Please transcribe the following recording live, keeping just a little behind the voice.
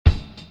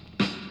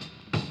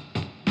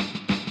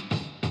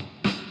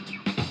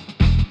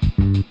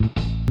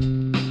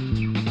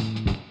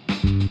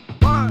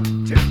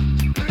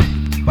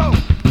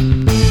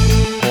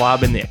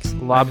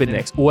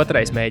Labinieks.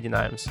 Otrais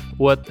mēģinājums.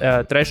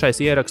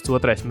 Trešais ieraksts,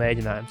 otrais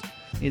mēģinājums.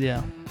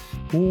 Ideāli.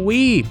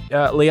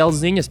 Lielas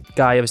ziņas,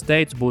 kā jau es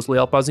teicu, būs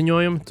liela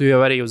paziņojuma. Tu jau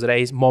arī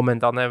uzreiz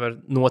momentāli nevar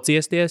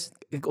nociesties.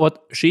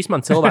 Šīs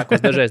man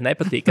cilvēkos dažreiz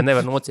nepatīk, ka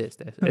nevar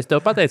nociesties. Es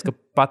tev pateicu, ka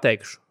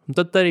pateikšu. Un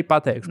tad arī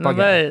pateikšu.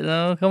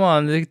 Come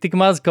on, tik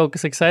maz kaut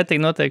kas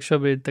exciting notiek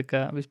šobrīd, tā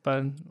kā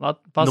vispār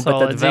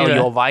pasaulē tad vēl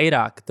jau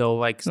vairāk tev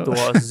vajag to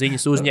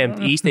ziņas uzņemt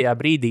īstajā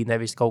brīdī,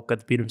 nevis kaut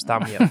kad pirms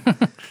tam jau.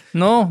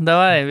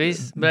 Davai,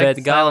 viss. Bet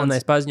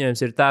galvenais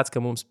paziņojums ir tāds,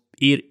 ka mums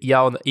ir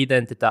jauna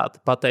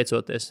identitāte,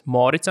 pateicoties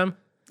Moricam,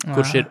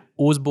 kurš ir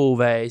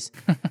uzbūvējis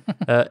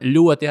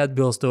ļoti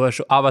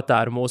atbilstošu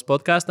avatāru mūsu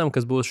podkastam,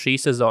 kas būs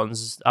šīs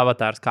sezonas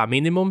avatārs kā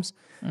minimums.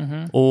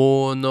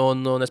 Un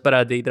es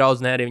parādīju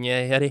draudzenei arī,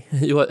 viņai arī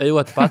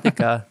ļoti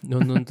patika.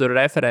 Tur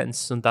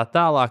references un tā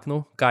tālāk.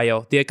 Kā jau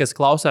tie, kas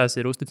klausās,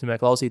 ir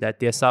uzticamie klausītāji,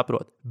 tie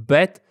saprot.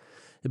 Bet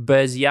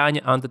bez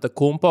Jāņa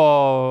Antetokounmpo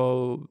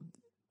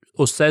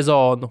uz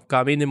sezonu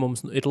kā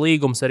minimums ir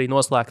līgums arī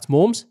noslēgts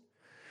mums.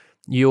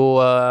 Jo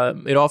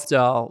ir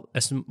oficiāli,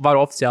 es varu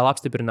oficiāli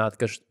apstiprināt,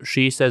 ka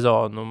šo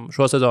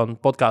sezonu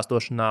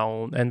podcastošanā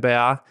un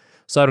NBA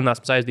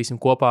sarunās mēs aizdīsim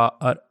kopā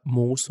ar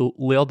mūsu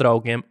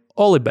lieldraugiem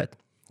Olibet,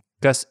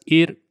 kas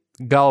ir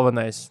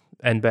galvenais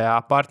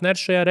NBA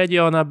partners šajā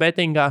reģionā,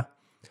 betingā.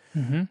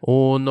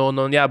 Un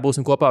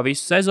būsim kopā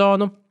visu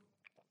sezonu.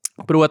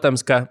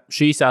 Protams, ka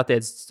šīs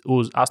attiecas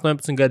uz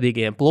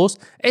 18-gadīgiem plus.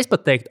 Es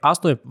pat teiktu,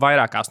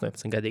 vairāk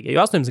 18-gadīgie.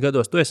 Jo 18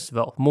 gados tu esi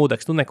vēl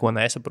mūdeks, tu neko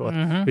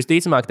nesaproti.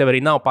 Visticamāk, tev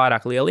arī nav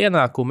pārāk lieli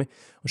ienākumi.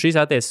 Un šīs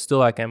attiecas uz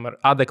cilvēkiem ar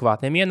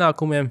adekvātiem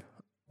ienākumiem,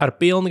 ar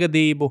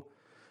pilngadību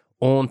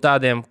un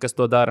tādiem, kas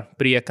to dara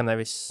prieka,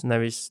 nevis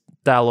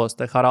tēlos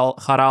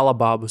harāla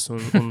bābus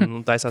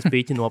un taisās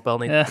pīķi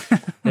nopelnīt.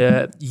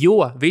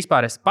 Jo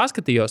vispār es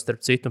paskatījos,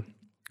 starp citu,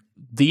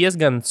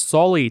 diezgan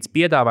solīds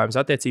piedāvājums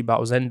attiecībā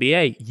uz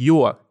NBA,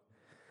 jo,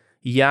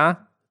 ja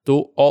tu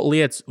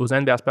liec uz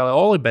NBA spēlē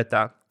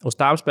Olibetā, uz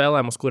tām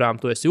spēlēm, uz kurām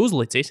tu esi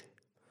uzlicis,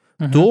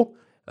 tu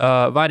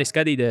vari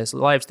skatīties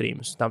live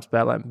streamus uz tām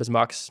spēlēm bez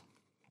maksas.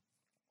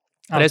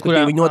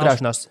 Respektīvi, viņi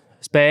nodrošinās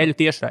spēļu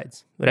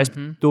tiešraides.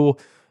 Tu,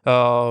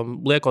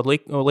 liekot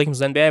likumus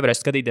uz NBA,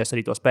 varēs skatīties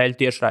arī to spēļu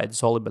tiešraides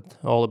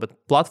Olibet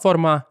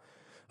platformā.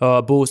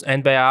 Būs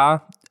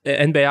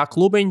NBA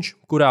klubiņš,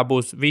 kurā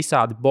būs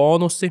visādi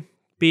bonusi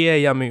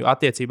pieejami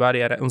attiecībā arī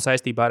un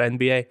saistībā ar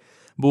NBA.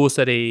 Būs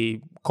arī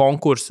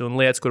konkursi un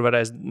lietas, kur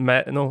varēs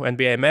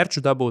NBA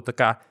merču dabūt. Tā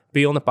kā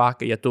pilna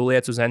paka, ja tu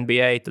liec uz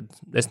NBA, tad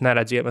es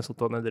neredzu iemeslu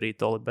to nedarīt,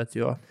 bet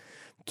jo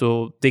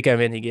tu tikai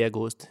vienīgi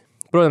iegūsti.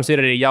 Protams,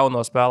 ir arī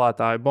jauno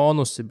spēlētāju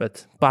bonusi,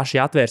 bet paši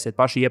atvērsiet,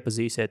 paši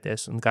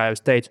iepazīsieties. Un, kā jau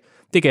es teicu,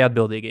 tikai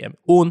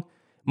atbildīgiem. Un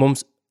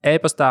mums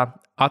e-pastā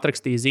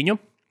atrakstīja ziņu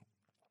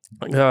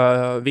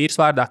vīrs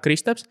vārdā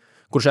Kristaps,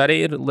 kurš arī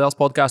ir liels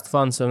podcastu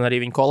fans, un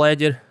arī viņa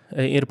kolēģi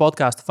ir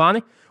podcastu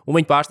fani, un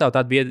viņi pārstāv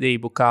tādu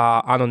biedrību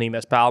kā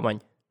anonīmie spēlmaņi,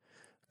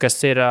 kas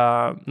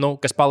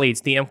palīdz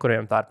tiem,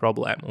 kuriem tā ir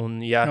problēma. Un,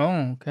 ja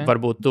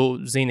varbūt tu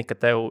zini, ka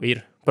tev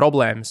ir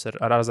problēmas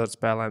ar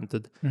azartspēlēm,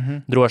 tad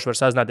droši var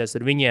sazināties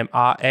ar viņiem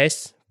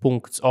as.org.lv.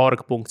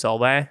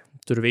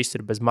 Tur viss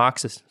ir bez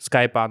maksas.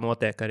 Skype'ā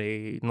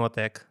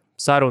notiek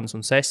sarunas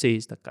un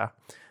sesijas. Tā kā,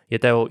 ja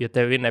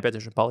tev ir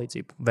nepieciešama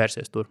palīdzība,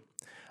 vērsies tur.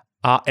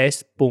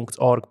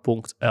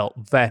 as.org.lv.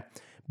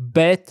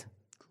 Bet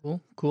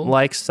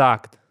laiks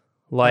sākt.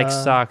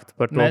 Sākt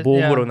par to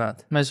būvu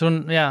runāt. Es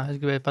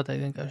gribēju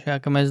pateikt vienkārši,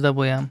 ka mēs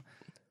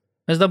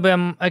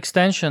dabūjām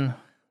extension.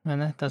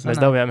 Mēs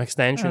dabūjām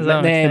extension.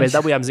 Mēs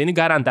dabūjām,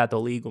 garantēto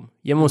līgumu.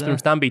 Ja mums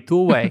pirms tam bija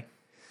two-way,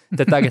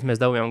 tad tagad mēs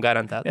dabūjām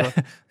garantēto.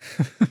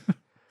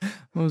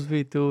 Mums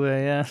bija two-way,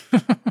 jā.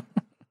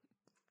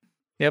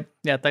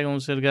 Tagad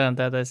mums ir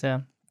garantētais, jā.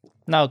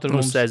 Nav tur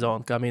mums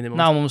sezona, kā minimums.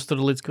 Nav mums tur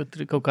līdz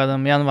kaut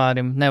kādam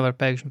janvārim nevar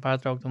pēkšņi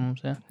pārtraukt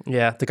mums, jā.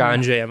 Jā, tā kā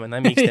Andžējiem, ne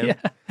mīkstiem.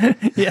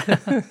 Jā.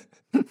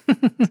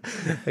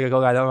 Tā kā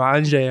kaut kādam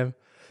Andžējiem.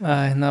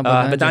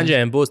 Bet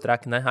Andžējiem būs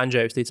traki, ne?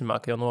 Andžējiem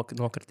visticamāk jau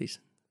nokritīs.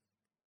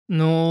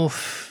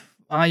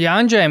 Ja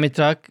Andžējiem ir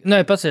traki,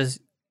 pasies,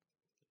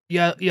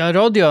 ja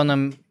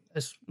Rodionam,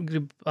 es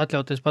gribu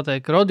atļauties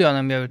pateikt, ka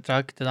Rodionam jau ir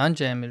traki, tad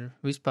Andžējiem ir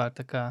vispār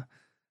tā kā,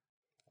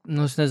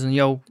 es nezinu,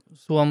 jau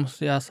Somas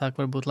jāsāk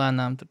varbūt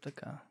lēnām tur tā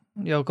kā,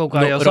 jau kaut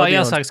kā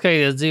jāsāk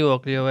skatīties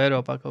dzīvokļi jau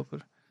Eiropā kaut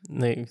kur.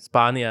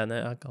 Spānijā, ne,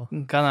 atkal.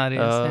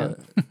 Kanārijas,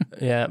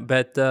 jā,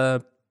 bet,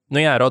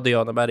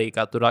 Rodionam arī,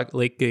 kā tur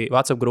liki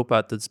WhatsApp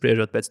grupā, tad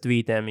spriežot pēc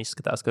tvītiem,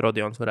 izskatās, ka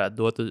Rodions varētu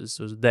dot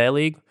uz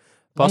D-līgu.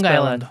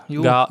 Paspēlēt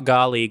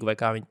G-līgu vai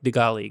kā viņi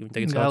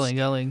tagad sauc.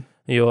 G-līgu.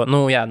 Jo,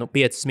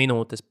 5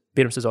 minūtes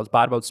pirmssezonas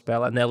pārbaudas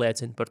spēlē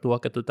neliecina par to,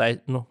 ka tu ka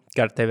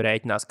ar tevi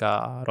rēķinās kā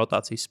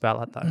rotācijas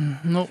spēlētāji.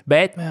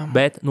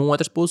 Bet no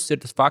otras puses ir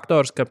tas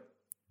faktors, ka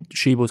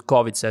šī būs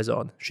Covid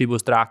sezona, šī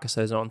būs traka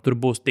sezona, tur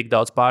būs tik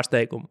daudz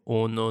pārsteigumu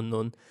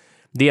un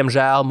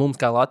diemžēl mums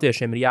kā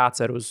latviešiem ir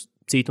jācer uz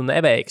citu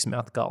neveiksmi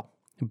atkal.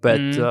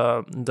 Bet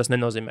tas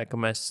nenozīmē, ka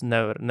mēs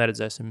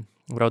neredzēsim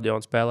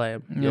Rodionu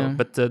spēlējumu.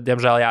 Bet,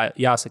 diemžēl,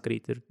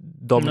 jāsakrīt, ir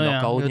domino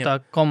kaudņi. Tā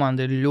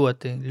komanda ir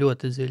ļoti,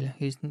 ļoti dziļa.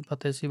 Īstenībā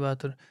patiesībā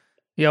tur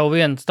jau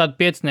viens starp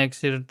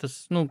piecinieks ir tas,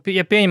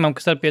 ja pieņemam,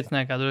 ka starp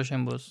pieciniekā droši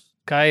vien būs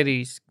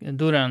Kairijs,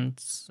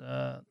 Durants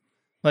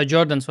vai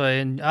Jordans vai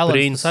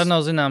Alans, tas arī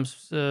nav zināms,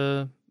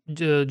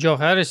 Joe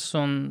Harris,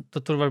 un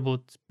tad tur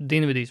varbūt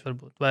Dinvidijs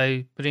varbūt,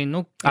 vai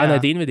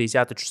Dinvidijs,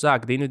 taču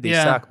sāk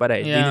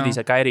pareizi.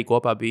 Dinvidijs ar Kairiju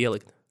kopā bija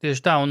ielikt.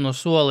 Tieši tā, un no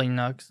soliņa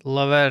nāks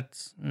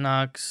Laverts,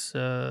 nāks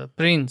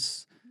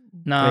Prince,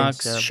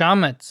 nāks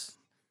Šamets,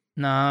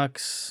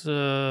 nāks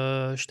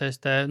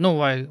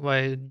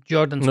vai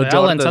Jordans vai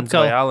Alans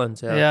atkal.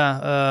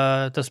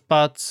 Tas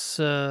pats,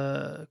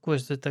 ko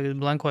es tagad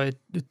blankoju,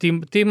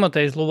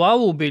 Timotejs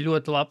Luvavu bija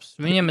ļoti labs.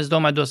 Viņiem, es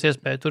domāju, dos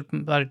iespēju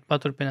arī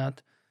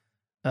paturpināt.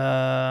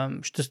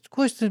 Ko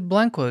es te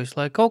blankoju?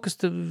 Lai kaut kas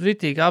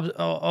ritīgi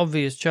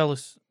obvious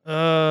čelis.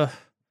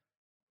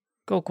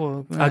 Kaut ko.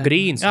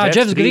 Grīns.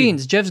 Jeffs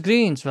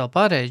Grīns vēl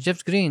pareizi.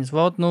 Jeffs Grīns.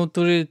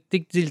 Tur ir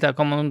tik dziļi tā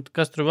komanda,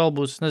 kas tur vēl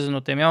būs, nezinu,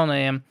 no tiem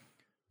jaunajiem.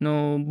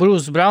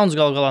 Bruce Browns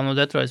galā no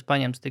Detroitas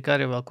paņems tik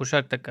arī vēl,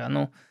 kurš arī tā kā,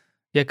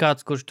 ja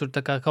kāds, kurš tur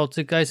tā kā kaut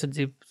cik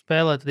aizsardzību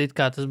spēlē, tad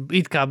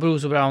it kā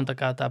Bruce Brown tā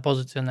kā tā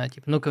pozicionē,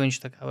 ka viņš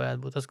tā kā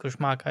varētu būt tas, kurš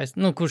mākā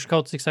kurš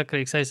kaut cik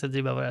sakarīgs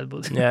aizsardzībā varētu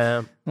būt.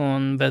 Jā.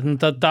 Bet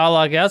tad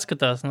tālāk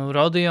jāskatās,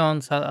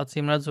 Rodions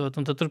acīm redzot,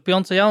 un tad tur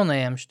pilns ar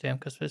jaunajiem šitiem,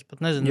 kas es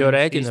pat nezinu. Jo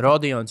rēķina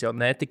Rodions jau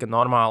netika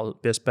normāli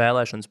pie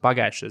spēlēšanas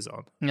pagājušā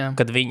sezonā,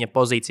 kad viņa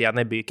pozīcijā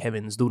nebija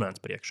Kevins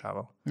Durants priekšā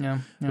vēl. Jā.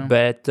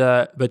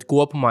 Bet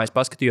kopumā es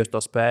paskatījos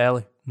to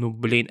spēli,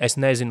 es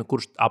nezinu,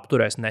 kurš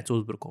apturēs nec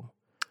uzbrukumu.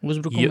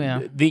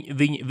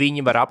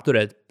 Viņi var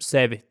apturēt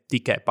sevi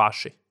tikai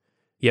paši,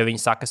 ja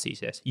viņi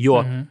sakasīsies. Jo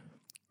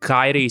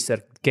Kairijs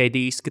ar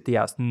KD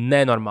izskatījās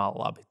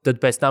nenormāli labi. Tad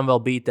pēc tam vēl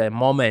bija tie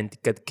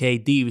momenti, kad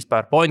KD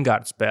vispār point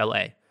guard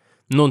spēlēja.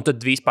 Un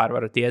tad vispār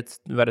varat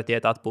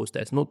iet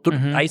atpūsties. Tur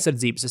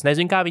aizsardzības, es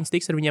nezinu, kā viņas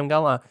tiks ar viņiem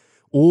galā.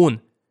 Un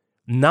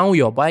nav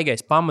jau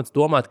baigais pamats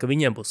domāt, ka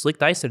viņiem būs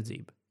slikta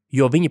aizsardzība.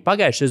 Jo viņi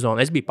pagājušajā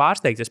sezonā, es biju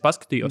pārsteigts, es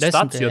paskatījos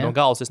status, jo no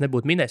galas es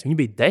nebūtu minējis, viņi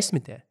bija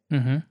 10.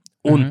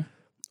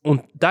 Un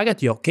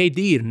tagad jau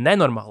KD ir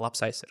nenormāli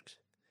labs aizsargs.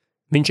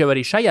 Viņš jau arī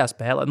šajā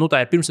spēlē,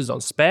 tā ir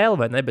pirmssezonas spēle,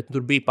 vai ne, bet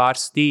tur bija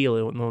pāris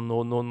stīli.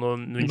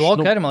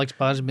 Bloka arī, man liekas,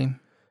 pāris bija.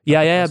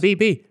 Jā,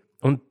 bija.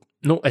 Un,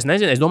 es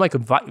nezinu, es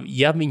domāju, ka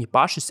ja viņi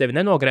paši sevi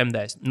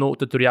nenogremdēs,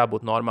 tad tur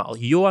jābūt normāli.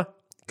 Jo,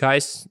 kā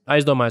es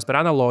aizdomājos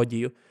par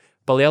analoģiju,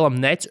 pa lielam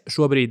nec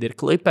šobrīd ir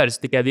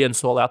Clippers tikai vienu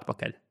soli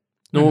atpakaļ.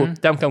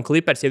 Tam, kam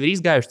Clippers jau ir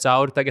izgājuši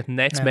cauri, tagad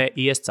nec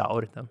ies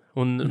cauri tam.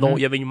 Un,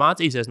 ja viņi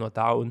mācīsies no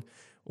tā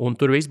un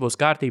tur viss būs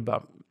kārtībā.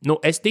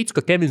 Es ticu,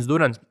 ka Kevins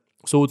Durants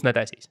sūdz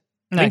netaisīs.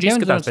 Viņš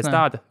izskatās pēc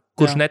tāda,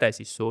 kurš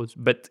netaisīs sūdz,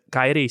 bet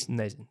Kairijs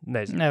nezinu.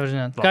 Nevar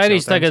zināt.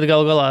 Kairijs tagad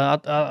gal galā,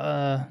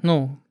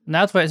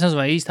 neatvainojas,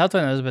 vai īsti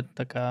atvainojas, bet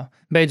tā kā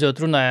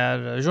beidzot runāja ar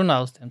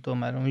žurnālistiem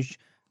tomēr. Un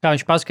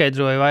viņš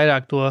paskaidroja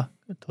vairāk to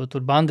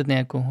tur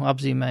bandinieku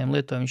apzīmējumu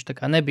lietojumu. Viņš tā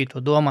kā nebija to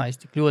domājis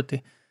tik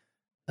ļoti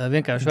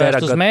vienkārši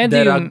vērst uz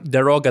mēdījiem.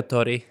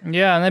 Derogatory.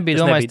 Jā,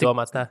 nebija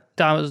domāts tā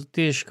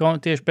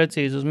tieši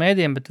precīzi uz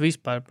mēdījiem, bet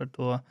vispār par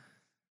to,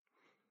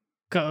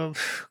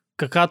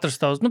 ka katrs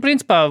tavs,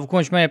 principā, ko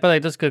viņš mēģināja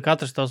pateikt, tas, ka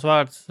katrs tavs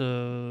vārds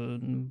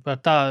var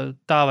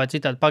tā vai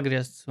citādi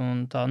pagriezts,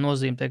 un tā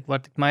nozīme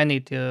var tikt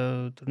mainīt,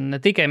 tur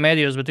ne tikai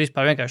mēdījos, bet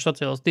vispār vienkārši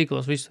sociālos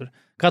tīklos visur.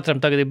 Katram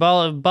tagad ir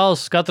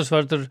balss, katrs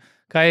var tur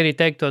Kairī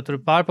teikt to tur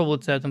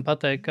pārpublicēt un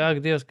pateikt, kā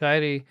Dievs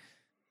Kairī,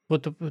 ko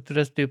tu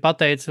respektīvi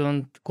pateici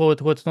un ko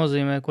tas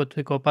nozīmē, ko tu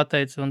tikko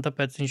pateici, un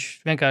tāpēc viņš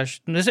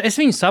vienkārši, es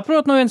viņu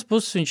saprotu no vienas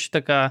puses, viņš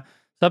tā kā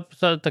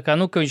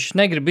ka viņš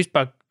negrib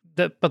vispār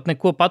pat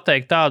neko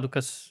pateikt tādu,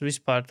 kas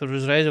vispār tur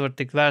uzreiz var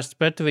tikt vērsts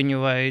pret viņu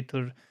vai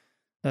tur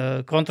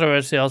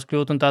kontroversiāls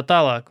kļūt un tā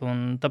tālāk,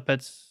 un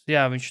tāpēc,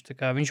 jā,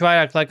 viņš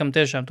vairāk laikam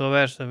tiešām to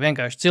vērsa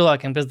vienkārši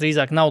cilvēkiem, kas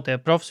drīzāk nav tie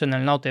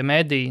profesionāli, nav tie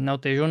mediji, nav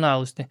tie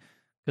žurnālisti,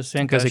 kas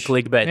vienkārši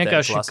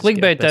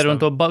klikbeiteri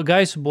un to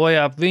gaisu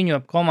bojā ap viņu,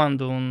 ap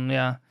komandu, un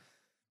jā,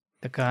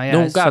 tā kā,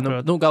 jā,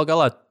 gal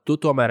galā tu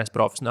tomēr esi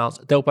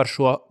profesionāls. Tev par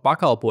šo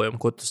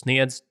pakalpojumu, ko tu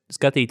sniedz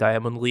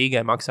skatītājiem un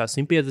līgai maksā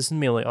 150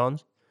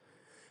 miljonus,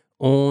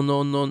 un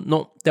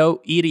tev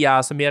ir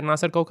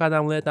jāsamierinās ar kaut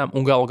kādām lietām,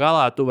 un galu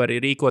galā tu vari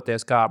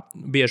rīkoties kā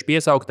bieži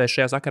piesauktais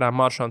šajā sakarā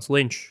Maršons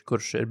Linčs,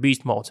 kurš ir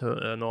beast mode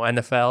no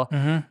NFL,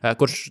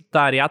 kurš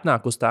tā arī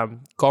atnāk uz tām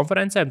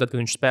konferencēm, tad, kad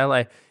viņš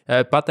spēlēja,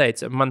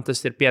 pateica, man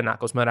tas ir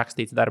pienākums, man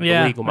rakstīts darba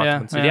līgumā, ka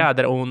man tas ir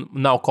jādara, un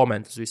nav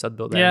komentus visu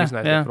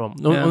atbildēju.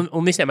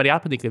 Un visiem arī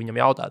jāpatīk, ka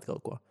viņam jautāt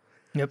kaut ko.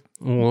 Yep.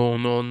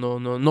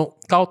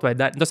 Kaut vai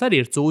tas arī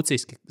ir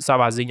cūciski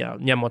savā ziņā,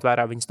 ņemot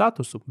vērā viņa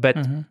statusu, bet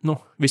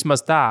vismaz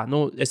tā,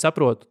 es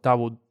saprotu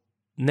tavu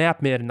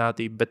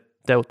neapmierinātību, bet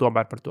tev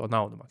tomēr par to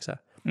naudu maksā.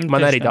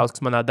 Man arī daudz,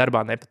 kas manā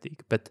darbā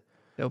nepatīk, bet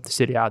tas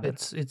ir jādara.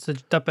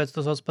 Tāpēc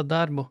tas sauc par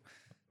darbu.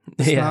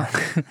 Jā.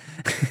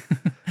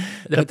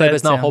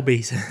 Tāpēc nav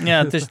hobijs.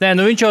 Jā,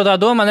 viņš jau tā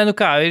domā,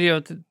 ir jau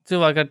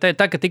cilvēki ar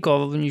teikt, tā, ka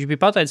tikko viņš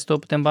bija pateicis to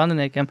par tiem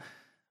bandiniekiem,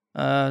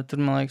 Tur,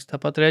 man liekas,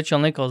 tāpat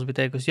Rēčela Nikols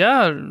bija teikusi, jā,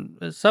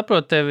 es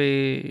saprotu tevi,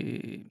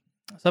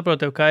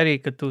 Kairī,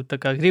 ka tu tā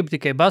kā gribi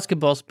tikai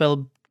basketbolu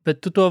spēli, bet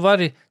tu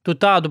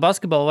tādu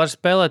basketbolu vari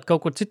spēlēt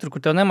kaut kur citur,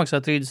 kur tev nemaksā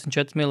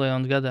 34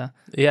 miljonus gadā.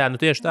 Jā, nu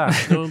tieši tā.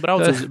 Nu,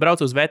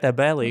 brauc uz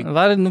VTB līgu.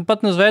 Vari, nu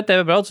pat uz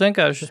VTB brauc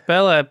vienkārši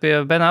spēlē pie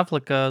Ben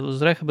Affleka uz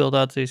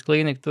rehabilitācijas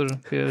klīniku, tur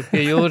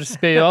pie jūras,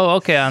 pie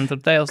okeāna,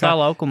 tur tajos tā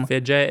laukuma. Pie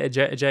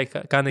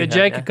Jake Cunningham. Pie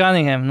Jake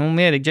Cunningham, nu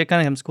mierīgi, Jake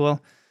Cunningham skola.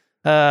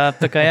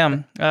 Tā kā jā,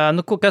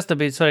 nu kas tad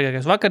bija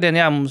svarīgākais?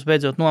 Vakardien, jā, mums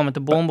beidzot nometa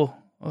bumbu.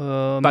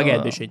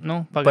 Pagaid bišķiņ.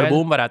 Par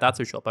bumbu varētu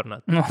atsevišķi vēl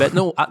parunāt. Bet,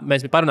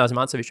 mēs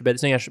parunāsim atsevišķi, bet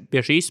es vienkārši pie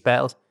šīs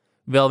spēles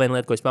vēl viena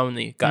lieta, ko es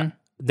pamanīju, ka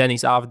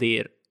Denis Avdī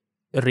ir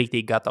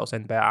rītīgi gatavs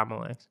NBA,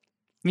 man liekas.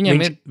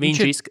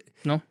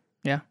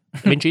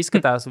 Viņš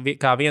izskatās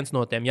kā viens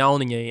no tiem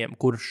jauniņajiem,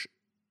 kurš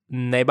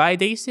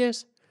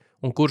nebaidīsies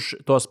un kurš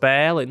to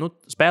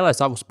spēlē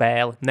savu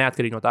spēli,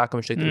 neatkarīgi no tā, ka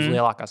viņš ir uz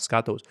lielākās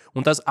skatuves.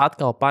 Un tas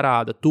atkal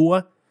parāda to,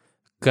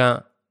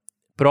 ka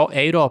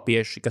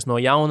eiropieši, kas no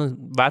jauna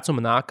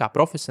vecuma nāk kā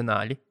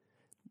profesionāļi,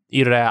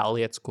 ir reāli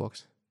lietas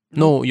koks.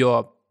 Nu,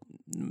 jo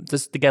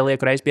tas tikai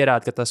lieku reiz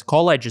pierāda, ka tas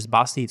koledžas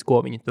basīts, ko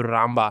viņi tur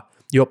rambā.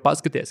 Jo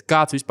paskaties,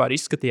 kāds vispār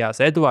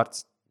izskatījās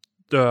Edvards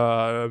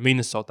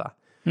Minnesotā.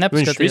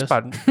 Viņš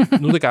vispār,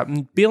 tā kā,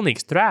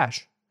 pilnīgs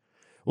trash.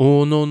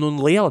 Un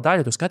liela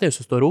daļa, tu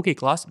skaties uz to rookie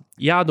klasi,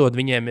 jādod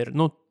viņiem ir,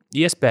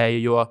 iespēja,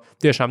 jo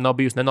tiešām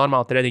nav bijusi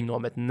nenormāla treniņa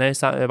nometne, ne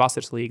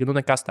vasaras līga,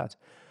 nekas tāds.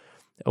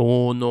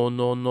 Un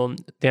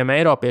tiem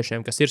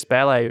eiropiešiem, kas ir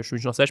spēlējuši,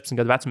 viņš no 16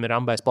 gadu vecuma ir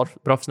rambējis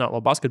profesionālo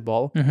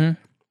basketbolu,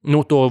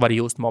 to var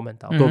just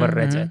momentāli, to var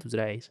redzēt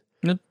uzreiz.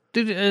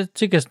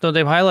 Cik es no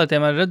tiem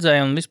highlightiem arī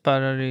redzēju, un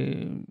vispār arī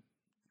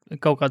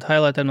kaut kādu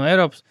highlightiem no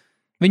Eiropas,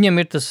 viņam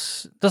ir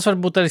tas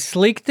varbūt arī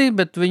slikti,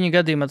 bet viņa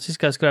gadījumā tas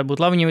izskatās, ka varētu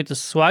būt labi. Viņam ir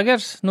tas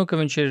swaggers,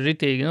 ka viņš ir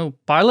ritīgi,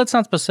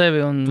 pārliecināts par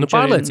sevi, un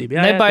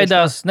pārliecība,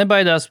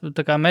 nebaidās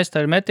tā kā mest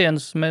ar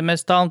metienus,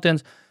 mest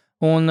tālmetienus.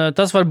 Un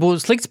tas var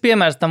būt slikts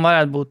piemērs, tam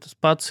varētu būt tas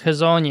pats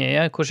Hezonjē,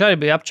 ja, kurš arī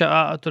bija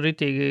tur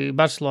ritīgi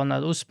Barcelonā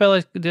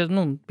uzspēlējis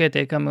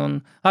pietiekami, un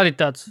arī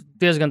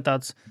diezgan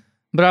tāds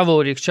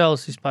bravūrīgs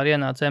čalis vispār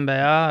ienāca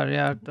NBA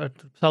ar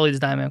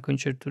salīdzinājumiem, ka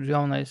viņš ir tur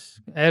jaunais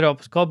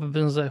Eiropas Kobe,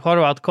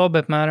 Horvātu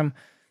Kobe, apmēram,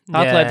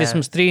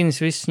 atletisms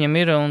trīnis, viss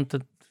viņam ir, un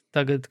tad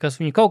tagad,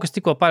 kaut kas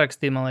tikko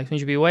parakstīja, man liekas,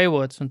 viņš bija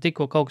waivots, un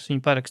tikko kaut kas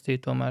viņu parakstīja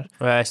tomēr.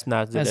 Es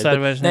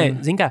neesmu.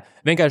 Zin kā,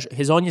 vienkārši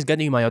Hezonjas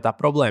gadījumā jau tā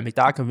problēma ir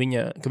tā, ka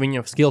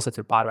viņa skillsets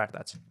ir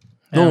pārvērtēts.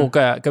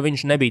 Ka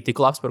viņš nebija tik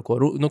labs, par ko,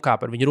 kā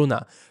par viņu runā.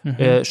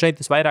 Šeit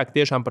tas vairāk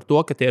tiešām par to,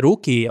 ka tie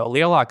rookie jau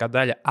lielākā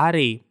daļa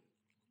arī,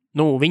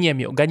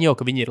 viņiem jau,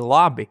 ka viņi ir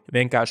labi,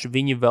 vienkārši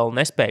viņi vēl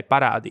nespēja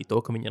parādīt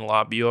to, ka viņi ir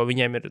labi, jo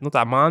viņiem ir,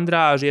 tā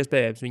mandrāža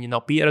iespējams, viņi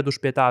nav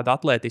pieraduši pie tāda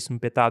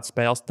atletisma, pie tāda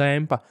spēles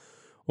tempa.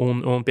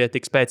 Un pie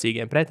tik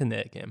spēcīgiem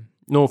pretiniekiem.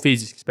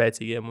 Fiziski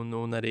spēcīgiem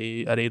un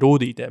arī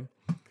rūdītiem.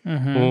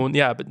 Un,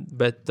 jā,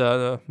 bet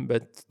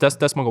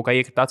tas man kaut kā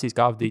iekrita acīs,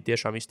 kā Avdī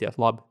tiešām izstījās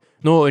labi.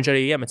 Viņš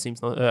arī iemet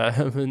 6 no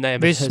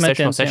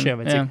 6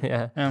 vai cik.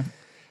 Jā.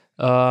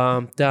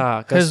 Tā,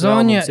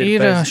 Hezonja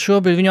ir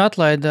šobrīd viņu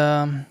atlaida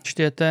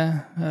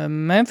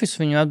Memphis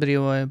viņu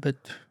atbrīvoja,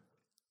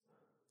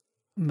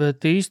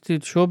 bet īsti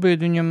šobrīd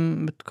viņam,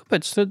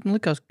 kāpēc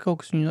likās, ka kaut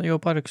kas viņu jau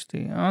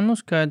parakstīja?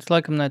 Skaidrs,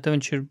 laikam nē,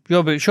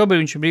 šobrīd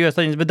viņš ir brīvais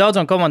taģiņas, bet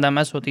daudzām komandām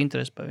esot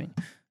interesi par viņu.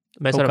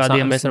 Mēs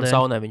varam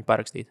saunē viņu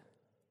parakstīt.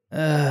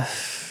 Jā.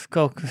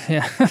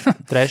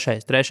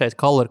 Trešais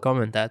color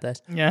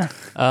komentētājs. Jā.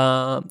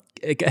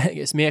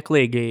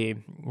 Smieklīgi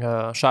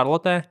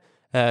Šarlotē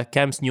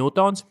Kems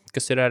Newtons,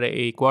 kas ir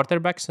arī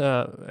quarterbacks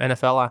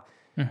NFL-ā,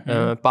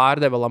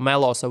 pārdeva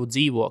Lamelo savu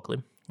dzīvokli.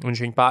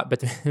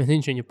 Bet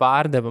viņš viņu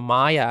pārdeva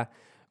mājā,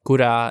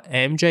 kurā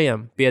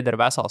MJam pieder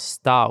vesels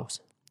stāvs.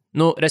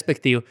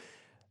 Respektīvi,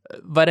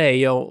 varēja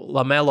jau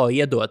Lamelo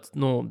iedot,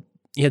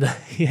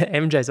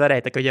 MJs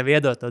varēja tā, ka jau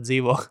iedot to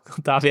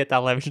dzīvokli tā vietā,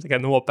 lai viņš tā kā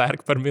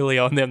nopērk par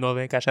miljoniem no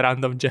vienkārši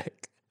random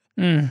jack.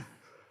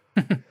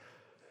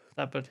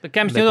 Tāpēc.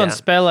 Kems Newtons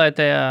spēlēja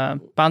tajā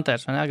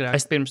Panthers, vai ne, agrāk?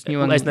 Pirms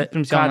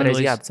kādreiz,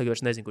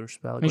 es nezinu, kur viņš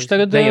spēlē. Viņš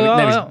tagad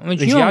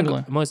viņš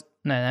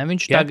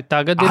viņš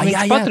tagad ir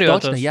viņš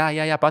Patriotos.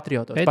 Jā,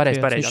 Patriotos.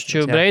 Pareizi.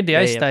 Viņš Brady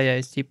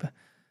aizstājais,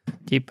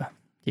 ķipa.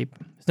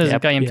 Es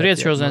nezinu, kā viņam tur iet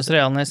šodienas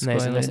reāli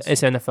nesakoja.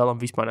 Es NFL-am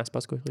vispār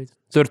nesapaskoju līdzi.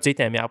 Tur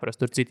citiem jāprast,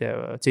 tur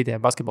citiem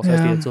basketbols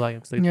saistītiem cilvēkiem,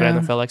 kas tagad par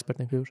NFL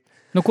ekspertiem kļuvuši.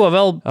 Ko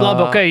vēl,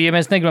 labi, ja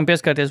mēs negribam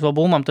pieskārties vēl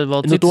bumbām, tad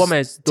vēl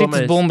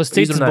citas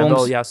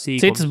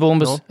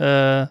bumbas,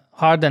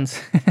 Hardens.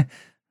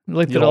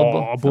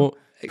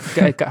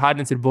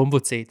 Hardens ir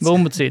bumbucīts.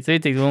 Bumbucīts,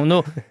 rītīgi.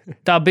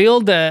 Tā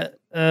bilde,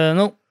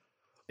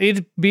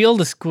 ir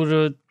bildes,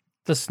 kur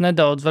tas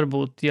nedaudz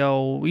varbūt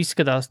jau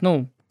izskatās,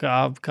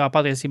 kā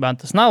patiesībā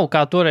tas nav,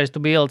 kā toreiz tu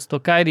biji ielicis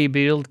to Kairī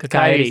bildi.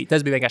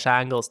 Tas bija vienkārši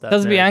angls.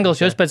 Tas bija angls,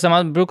 jo es pēc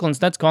tam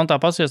Brooklyns Nets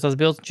kontā pasījos tās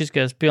bildes, viņš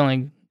izskatījās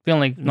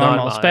pilnīgi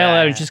normāli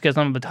spēlē, viņš izskatījās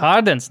normāli, bet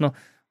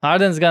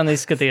Hardens gan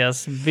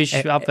izskatījās,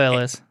 viņš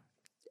apvēlēs.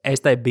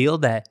 Es tai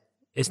bildē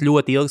es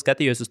ļoti ilgi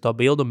skatījos uz to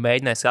bildu un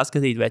mēģināju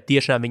saskatīt, vai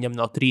tiešām viņam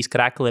no 3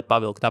 krekli ir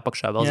pavilkt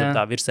apakšā vēl zem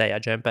tā virsējā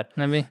džempera.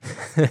 Nebija.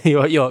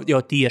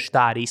 jo tieši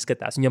tā arī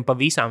izskatās. Viņam pa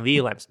visām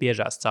vīlēm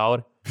spiežās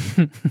cauri.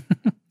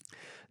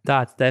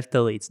 Tāds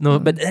teftelīts.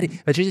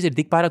 Bet šis ir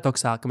tik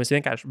paradoxāli, ka mēs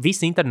vienkārši,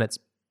 viss internets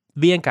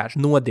vienkārši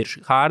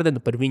nodirš Hardenu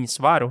par viņa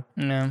svaru.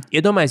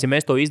 Iedomājies, ja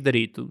mēs to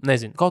izdarītu,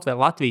 nezinu, kaut vai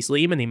Latvijas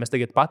līmenī, mēs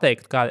tagad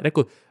pateiktu,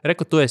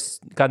 reku, tu esi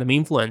kādam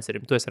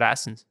influencerim, tu esi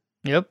resns.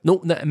 Yep.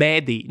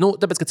 Mēdī.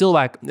 Tāpēc, ka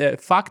cilvēki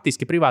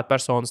faktiski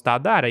privātpersonas tā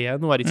dara, ja?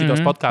 Arī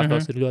citos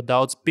podkastos ir ļoti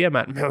daudz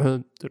piemēru.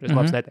 Tur es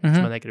labs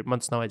neteikšu, man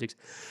tas nav vajadzīgs.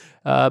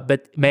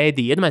 Bet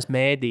mēdī, iedomājies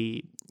mēdī,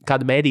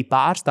 kāda mēdī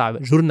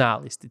pārstāve,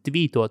 žurnālisti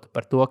tvītotu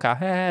par to, kā,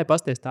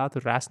 pasties tā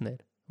tur resni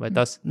ir. Vai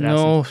tas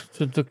tur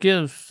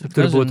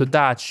būtu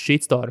tāds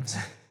shitstorms.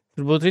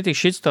 Tur būtu rītīgi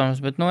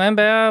shitstorms, bet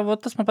NBA,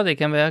 tas man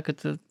patīk NBA, ka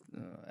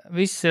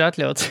viss ir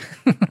atļauts.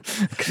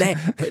 Nē,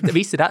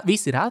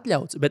 viss ir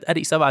atļauts, bet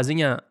arī savā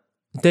ziņā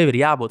tev ir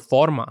jābūt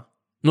formā.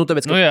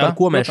 Tāpēc, par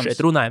ko mēs šeit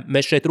runājam?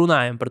 Mēs šeit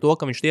runājam par to,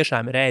 ka viņš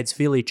tiešām ir ēdis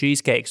Philly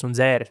cheesecakes un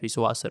dzēris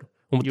visu vasaru.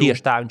 Un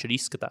tieši tā viņš ir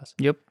izskatās.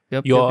 Jo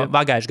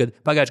pagājušajā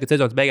gada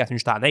sezonas beigās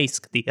viņš tā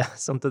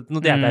neizskatījās. Un tad,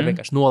 tā ir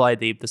vienkārši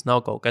nolaidība. Tas nav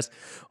kaut kas,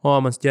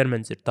 mans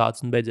ķermenis ir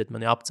tāds, un beidziet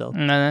mani apcelt.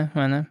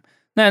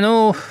 Nē,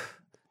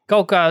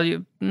 kaut kā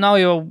nav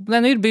jau,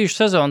 ir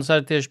bijušas sezonas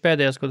arī tieši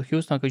pēdējās, kad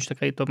Houston, ka viņš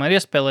tā kā tomēr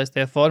iespēlēs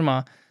tajā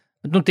formā.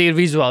 Bet, tīri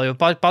vizuāli, jo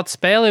pats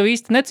spēle jau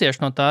īsti necieš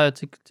no tā,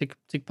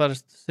 cik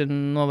parasti ir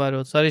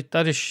novērots.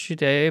 Arī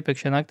šitie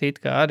iepriekšējā naktī,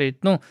 kā arī,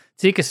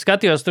 cik es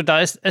skatījos, tur tā,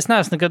 es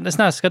neesmu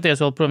skatījies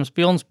vēl, protams,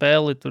 pilnu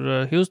spēli tur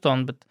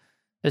Houston, bet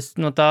es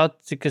no tā,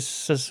 cik es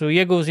esmu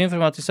iegūs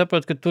informāciju,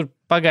 saprotu, ka tur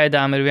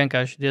pagaidām ir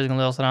vienkārši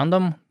diezgan liels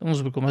random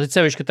uzbrukums. Es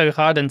sevišķi, ka tagad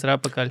Hardens ir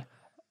apakaļ.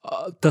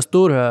 Tas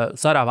tur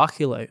sarāva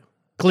Ahilēju.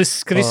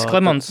 Kris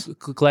Klemons.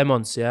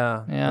 Klemons,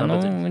 jā. Jā,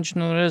 viņš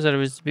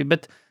rezervists bija,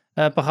 bet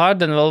par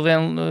Hardenu vēl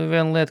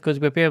viena lieta, ko es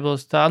gribēju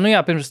piebilst.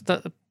 Pirms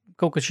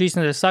kaut kas šīs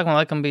nedēļas sākumā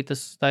laikam bija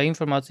tā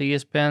informācija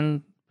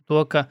ESPN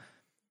to, ka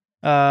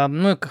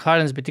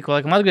Hardens bija tikko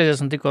laikam atgriezies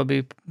un tikko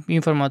bija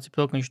informācija par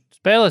to, ka viņš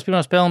spēlēs.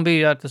 Pirmā spēle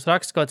bija tas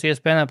raksts kāds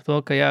ESPN par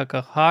to,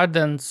 ka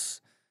Hardens,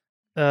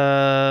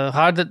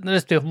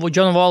 respektīvi,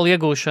 John Wall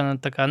iegūšana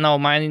tā kā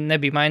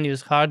nebija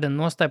mainījusi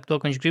Hardenu nostāju par to,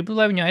 ka viņš grib,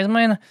 lai viņu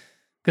aizmaina.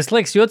 Kas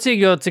liekas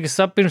jocīgi, jo cik es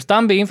pirms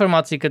tam bija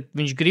informācija, ka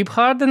viņš grib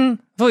Harden,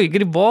 vai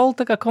grib Wall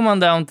tā kā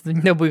komandā, un tad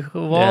viņi nebija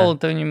Wall, un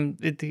tad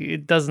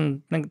viņam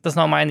tas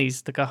nav mainījis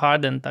tā kā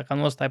Harden, tā kā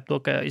nostāja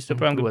to, ka es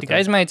joprojām gribu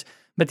tikai aizmaiņas.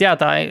 Bet jā,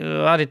 tā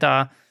arī tā,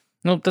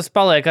 tas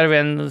paliek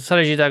arvien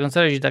sarežģītāk un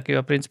sarežģītāk,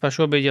 jo principā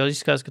šobrīd jau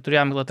izskatās, ka tur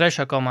jāmeklē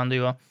trešā komanda,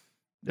 jo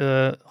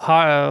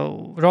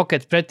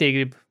Rockets pretī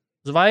grib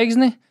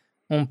zvaigzni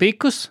un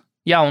pikus,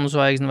 jaunu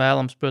zvaigzni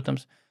vēlams,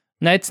 protams.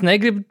 Nets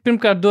negrib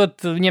pirmkārt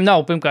dot, viņiem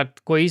nav pirmkārt,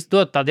 ko īsti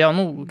dot, tādu jau,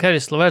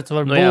 Keris Leverts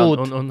var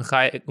būt. Un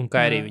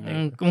Kairī viņi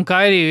negrib. Un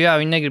Kairī, jā,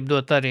 viņi negrib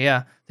dot arī, jā,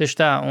 tieši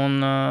tā.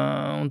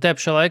 Un te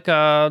pašā laikā,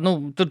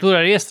 tur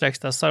arī iestrēgs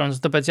tās sarunas,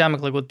 tāpēc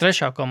jāmeklē kaut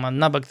trešā komanda,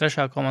 nabaga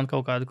trešā komanda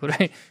kaut kāda, kur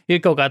ir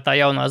kaut kā tā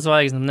jaunā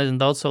zvaigzne,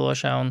 nezinu,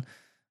 daudzsološā.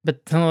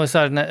 Bet, es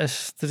arī,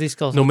 tas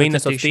izklausās.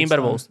 Minnesota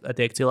Timberwolves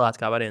tiek cilāts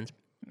kā variants.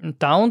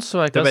 Towns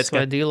vai kas, tāpēc,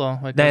 vai Dilo?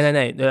 Vai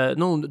nē.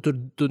 Tur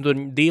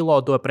Dilo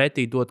to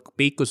pretī dot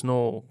pikus,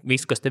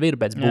 visu, kas tev ir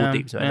pēc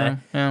būtības, vai ne?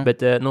 Jā.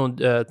 Bet,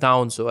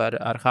 Towns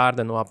ar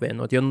Hardenu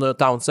apvienot, jo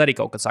Towns arī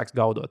kaut kad sāks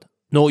gaudot.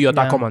 Jo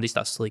tā komanda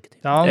izstās slikti.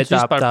 Towns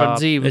vispār par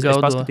dzīvi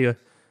gaudot.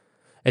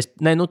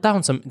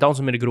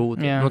 Townsam ir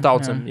grūti.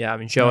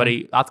 Viņš jau arī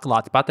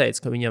atklāti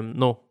pateica, ka viņam,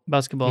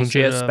 basketbols viņš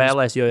ir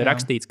spēlēs, jo ir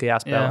rakstīts, ka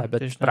jāspēlē,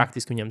 bet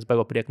praktiski viņam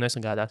bego prieku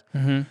nesagādās.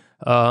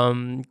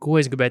 Ko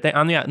es gribēju teikt?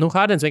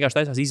 Hardens vienkārši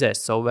taisās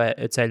izēst savu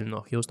ceļu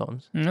no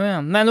Houstonas.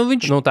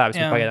 Viņš tā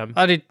vismaz pagaidām.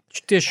 Arī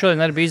tieši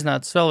šodien arī bija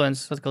iznācis vēl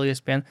viens atkal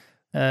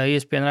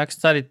ESPN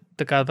raksts arī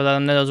tā kā par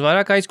tādām nedaudz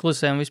vairāk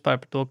aizkulisēm vispār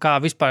par to, kā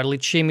vispār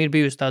līdz šim ir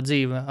bijusi tā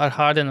dzīve ar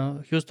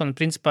Hardenu. Houstonu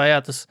principā,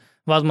 tas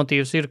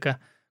vadmotīvs ir, ka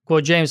ko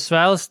Džeims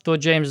vēlas, to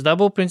Džeims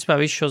dabū. Principā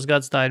visus šos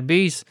gadus tā ir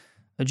bijis.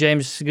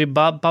 Džeims grib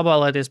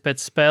pabālēties pēc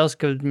spēles,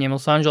 kad viņiem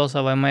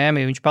Losandželosā vai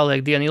Miami viņš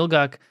paliek dienu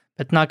ilgāk,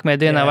 bet nākamajā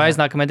dienā vai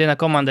aiznākamajā dienā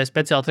komandai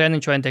speciāli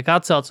treniņš vai tiek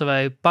atcelts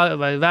vai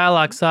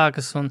vēlāk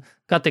sākas un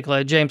kā tik,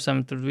 lai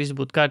Džeimsam tur viss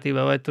būtu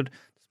kārtībā vai tur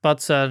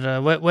pats ar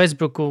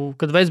Westbrooku,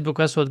 kad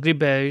Westbrooku esot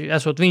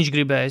viņš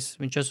gribējis,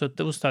 viņš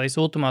esot uzstādījis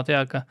ultimātu,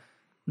 ka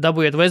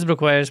dabūjiet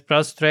Westbrooku vai es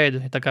prasu trade.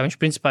 Tā kā viņš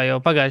principā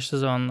jau pagājušā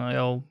sezonu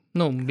jau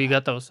bija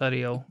gatavs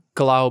arī jau.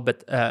 Klau,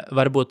 bet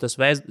varbūt tas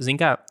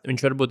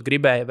viņš varbūt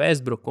gribēja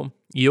Westbrooku,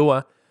 jo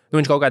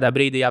viņš kaut kādā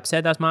brīdī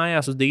apsēdās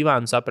mājās uz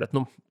dīvānu un saprat,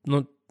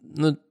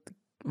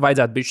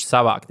 vajadzētu bišķi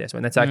savākties,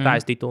 vai necāk tā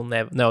es titulu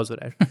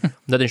neuzvarēšu.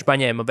 Tad viņš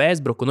paņēma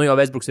Westbrooku, jo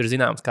Westbrooks ir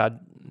zināms kā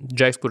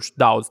džeks, kurš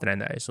daudz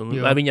trenējas. Un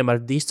viņam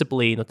ar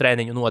disciplīnu,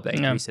 treniņu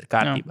noteikti viss ir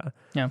kārtībā.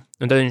 Jā.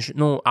 Un tad viņš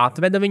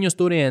atveda viņu uz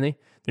turieni.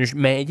 Viņš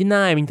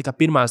mēģināja, viņi tā kā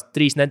pirmās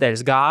 3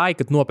 nedēļas gāja,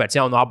 kad nopērc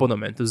jaunu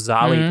abonementu uz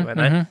zālīti, vai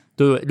ne?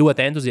 Tu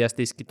ļoti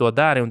entuziastiski to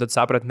dari, un tad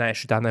saprati, nē,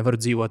 šitā nevaru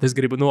dzīvot. Es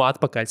gribu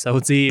atpakaļ savu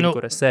dzīvi,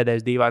 kur es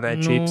sēdēju dīvainē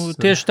čips.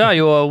 Tieši tā,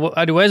 jo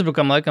arī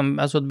Westbrookam laikam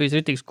esot bijis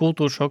ritīgs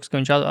kultūras šoks, ka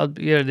viņš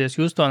ieradies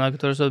Houstonā,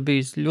 ka tur esot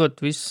bijis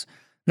ļoti viss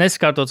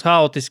nesakārtots,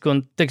 haotiski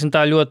un, teiksim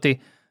tā, ļoti,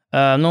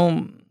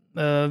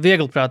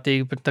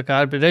 viegliprātīgi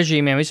ar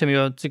režīmiem visam,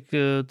 jo cik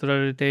tur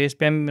arī tie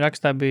ESPN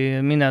rakstā bija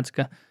minēts,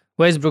 ka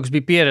Westbrooks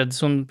bija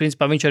pieredzis, un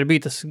principā viņš arī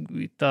bija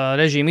tā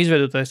režīma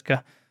izveidotājs, ka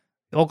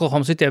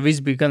Oklahoma City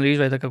viss bija gandrīz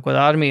vai tā kā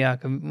kādā armijā,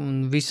 ka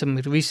visam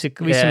ir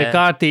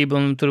kārtība,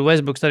 un tur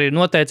Westbrooks arī ir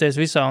noteicies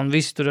visā, un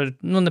visi tur ir,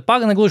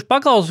 negluži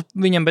paklaus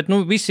viņam, bet,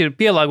 visi ir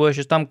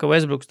pielāgojušies tam, ka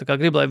Westbrooks tā kā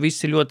grib, lai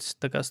visi ir ļoti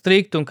tā kā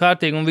strikti un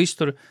kārtīgi, un visi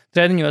tur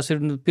treniņos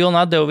ir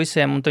pilna atdeva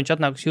visiem, un viņš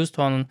atnāk uz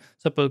Houstonu un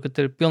saprot, ka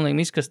tur ir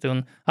pilnīgi izkasti,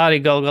 un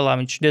arī galā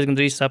viņš diezgan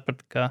drīz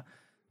saprata, ka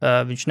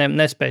viņš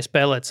nespēja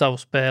spēlēt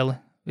savu spēli.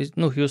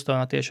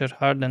 Houstonā tieši ar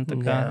Hardenu, tā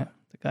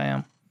kā jā.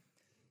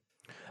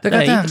 Tā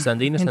kā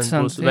interesanti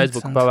būs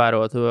Westbrooku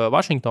pavērot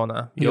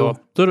Vašingtonā, jo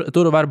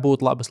tur var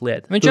būt labas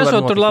lietas. Viņš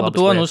esot tur labu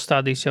tonu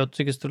uzstādījis jau,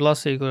 cik es tur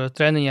lasīju, kur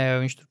treniņā, jo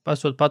viņš tur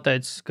esot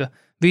pateicis, ka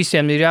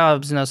visiem ir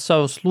jāapzinās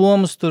savus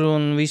lomus tur,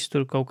 un visi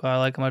tur kaut kā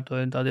laikam ar to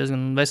ir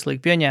diezgan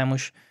veselīgi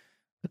pieņēmuši.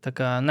 Tā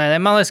kā,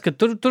 man liekas, ka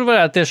tur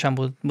varētu tiešām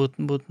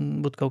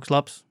būt kaut kas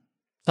labs.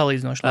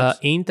 Salīdzinoši labs.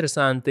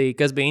 Interesanti,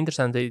 kas bija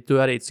interesanti, tu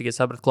arī, cik es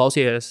sapratu,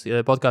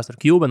 klausījies podcastu ar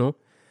Cubanu,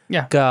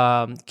 ka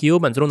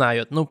Cubans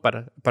runājot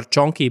par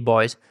Chunky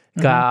Boys,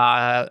 ka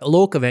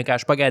Luka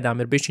vienkārši pagaidām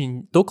ir bišķiņ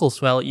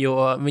tukls vēl, jo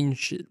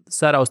viņš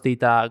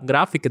saraustītā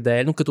grafika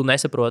dēļ, ka tu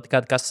nesaproti,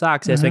 kad kas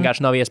sāksies,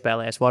 vienkārši nav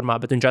iespēlējies formā,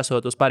 bet viņš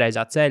esot uz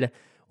pareizā ceļa,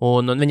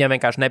 un viņam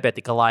vienkārši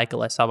nepietika laika,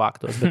 lai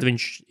savāktos, bet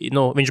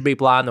viņš bija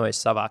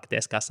plānojis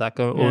savākties, kā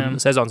saka, un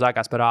sezona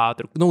sākās par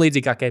ātru.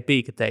 Līdzīgi kā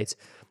KP, ka teica,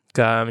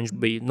 ka viņš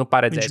bija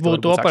paredzējis. Viņš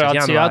būtu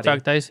operāciju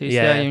ātrāk taisījis,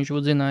 ja viņš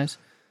būtu zinājis,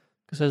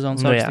 ka sezona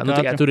sāks tik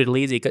ātri. Tur ir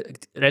līdzīgi, ka,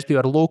 respektīvi,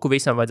 ar Luku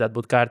visam vajadzētu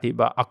būt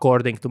kārtībā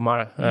according to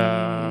Mark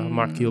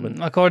Cuban.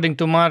 According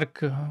to Mark,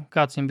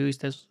 kāds viņam bija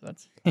īstais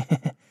uzvārds?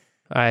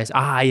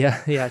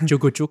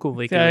 Čuku.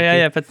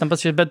 Jā, pēc tam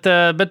pats šis, bet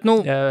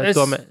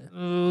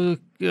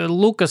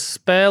Lukas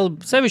spēle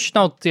sevišķi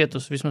nav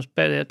cietus, vismaz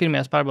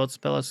pirmajās pārbaudas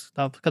spēlēs,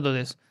 tā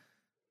skatoties.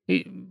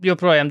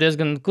 Joprojām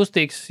diezgan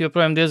kustīgs,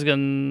 joprojām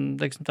diezgan,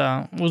 teiksim tā,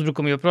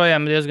 uzbrukumi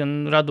joprojām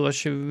diezgan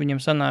radoši viņam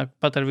sanāk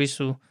pat ar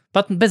visu,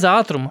 pat bez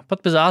ātruma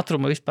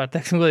vispār,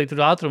 teiksim, godīgi,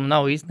 tur ātruma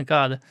nav īsti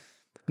nekāda,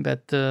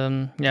 bet,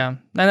 jā.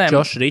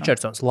 Josh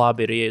Richardsons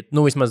labi ir,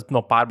 vismaz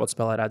no pārbaudas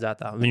spēlē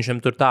redzētā,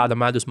 viņam tur tāda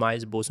medus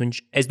maize būs,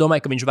 es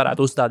domāju, ka viņš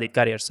varētu uzstādīt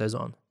karjeras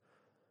sezonu.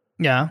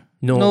 Jā,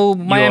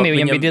 Miami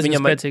viņam bija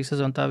diezgan spēcīga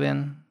sezona tā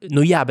vien.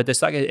 Jā, bet es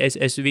saku,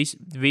 es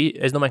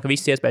domāju, ka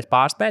visas iespējas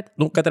pārspēt,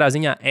 katrā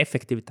ziņā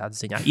efektivitātes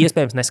ziņā,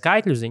 iespējams ne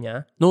skaitļu ziņā,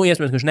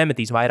 iespējams, ka viņš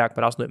nemetīs vairāk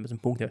par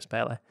 18 punktiem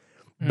spēlē,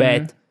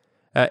 bet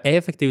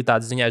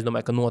efektivitātes ziņā es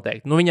domāju, ka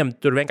noteikti. Viņam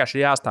tur vienkārši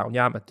ir jāstāv un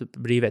jāmet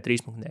brīvie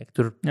trīspunktnieki,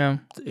 tur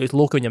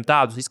Luka viņam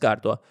tādus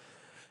izkārto.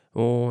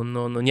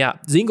 Par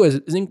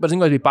Zingojas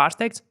bija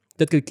pārsteigts.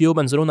 Tad, kad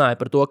Cubans runāja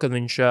par to, ka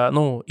viņš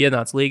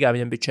ienāca līgā,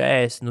 viņam bija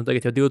 40,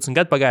 tagad jau 20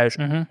 gadi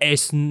pagājuši,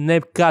 es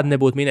nekad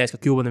nebūtu minējis, ka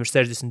Cubanam ir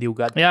 62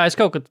 gadi. Jā, es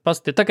kaut kad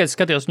paskatīju, tā kā es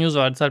skatījos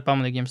newsvārdus, arī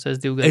pamanīju, viņam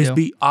 62 gadi. Es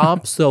biju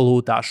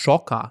absolūtā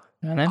šokā.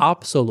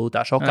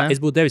 Absolūtā šokā.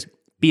 Es būtu devis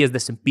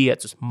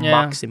 55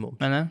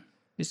 maksimums.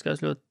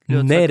 Izskatās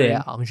ļoti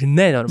nereāli. Viņš ir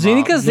nenormāli.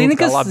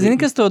 Zini,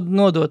 kas to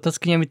nodod? Tas,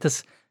 ka viņam ir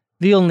tas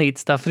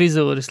vilnītis, tā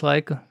frizūras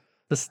laiku.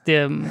 Tas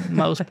tie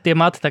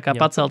mati tā kā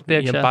pacelt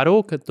priekšā. Viņam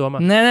parūka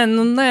tomēr? Nē,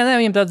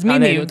 viņam tāds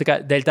mini.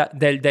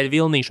 Dēļ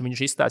vilnīša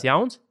viņš izstās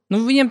jauns?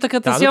 Viņam tā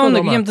kā tas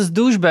jaunāk, viņam tas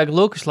dušbēg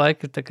lukas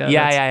laika ir tā kā.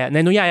 Jā.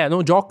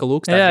 Džoka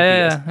lukas.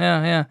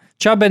 Jā.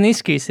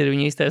 Čabeniskijs ir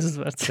viņa īstais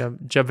uzvārds.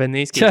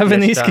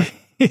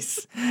 Čabeniskijs.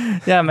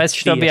 Jā, mēs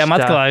šo bijām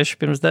atklājuši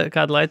pirms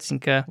kādu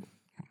laiciņu, ka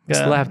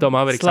Slēpto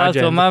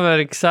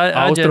Maveriks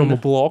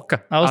Austrumu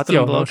bloka.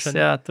 Austrumu bloks,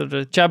 jā.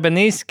 Tur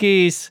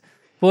Čabeniskijs,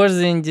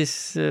 Porziņģis,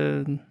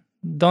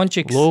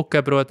 Dončiks.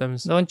 Luka,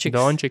 protams.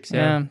 Dončiks,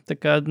 jā. Tā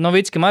kā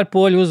Novickam ar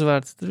poļu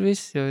uzvārds. Tur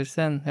viss jau ir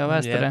sen, jau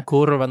vēsturē.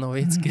 Kurva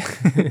Novicki.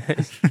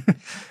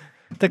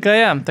 tā kā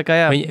jā.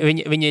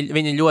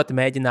 Viņi ļoti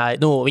mēģināja.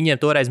 Viņiem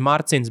toreiz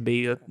Marcins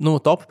bija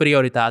top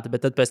prioritāte,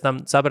 bet tad pēc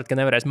tam saprat, ka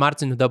nevarēs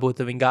Marcinu dabūt,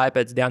 tad viņi gāja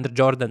pēc DeAndre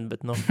Jordan, bet,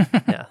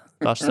 jā,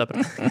 paši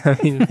saprat.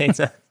 Viņi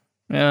teica.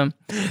 Jā.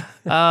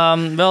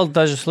 Vēl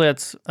dažas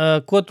lietas.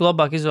 Ko tu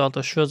labāk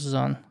izvēlētos šo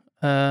sezonu?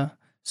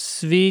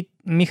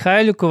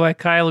 Mihaiļuku vai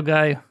Kailu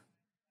Gaju?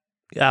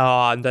 Jā,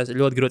 tas ir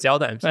ļoti grūts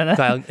jautājums.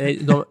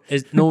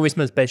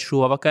 Vismaz pēc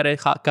šovakar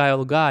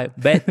Kailu Gaju,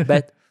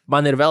 bet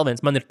man ir vēl viens,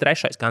 man ir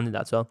trešais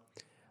kandidāts vēl.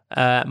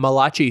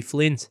 Malachi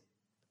Flins.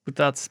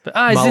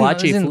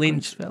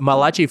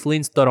 Malachi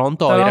Flins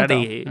Toronto ir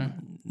arī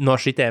no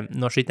šitiem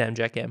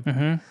džekiem.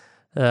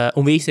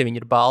 Un visi viņi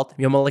ir balti.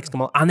 Jo man liekas, ka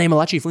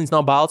Malačī Flints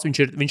nav balts,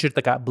 viņš ir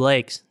tā kā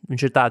Blakes.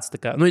 Viņš ir tāds,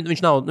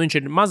 viņš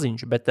ir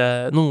maziņš, bet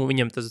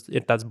viņam tas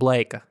ir tāds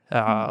Blake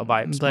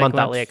vibes. Man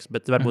tā liekas,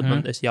 bet varbūt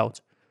man es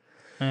jaucu.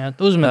 Jā,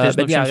 uzmeties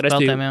no šiem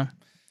spēlēm, jā.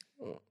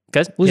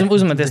 Kas?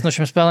 Uzmeties no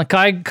šiem spēlēm.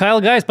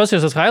 Kaila Gais,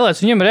 pasies uz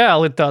highlights, viņam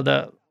reāli ir tāda,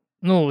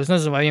 es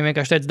nezinu, vai viņam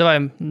vienkārši teica, davai,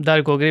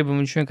 dari, ko gribi,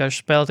 un viņš vienkārši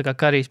spēlē tā kā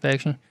Karijs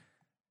pēkšņi.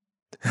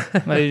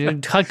 Vai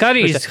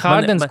Karijs,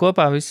 Hardens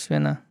kopā viss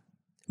vienā.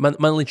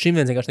 Man līdz šim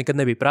vienkārši nekad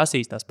nebija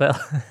prasījis tā spēle.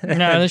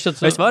 Jā,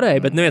 es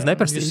varēju, bet neviens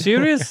neprasīja.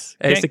 Serious?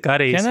 Es esmu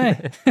Karijs.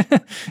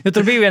 Jo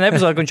tur bija viena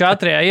epizode, ka viņš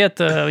ātrajā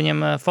iet, viņam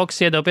Fox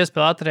iedeva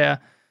piespēli ātrajā,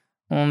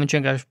 un viņš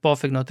vienkārši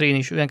pofīgi no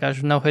trīnīšu,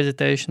 vienkārši no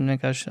hesitation,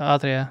 vienkārši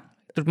ātrajā.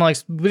 Tur, man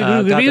liekas,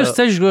 brīvs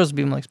ceļš grozs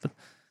bija, man liekas. Pat.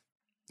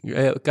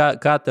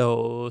 Kā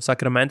tev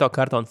Sacramento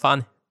kartonu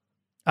fani?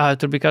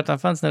 Tur bija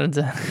kartonu fans,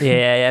 neredzēju.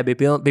 Jā, bija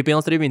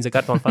pilns tribīns ar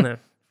kartonu faniem.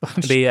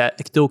 Bija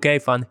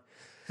 2K fani.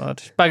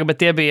 Paga, bet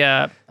tie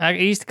bija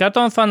īsti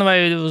kartonu fani vai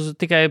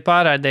tikai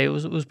pārādēji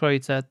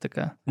uzprojicēti?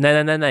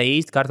 Nē,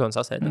 īsti kartonu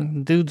sasēdi.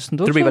 20,000?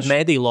 Tur bija pat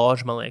mēdī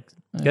loža, man liekas.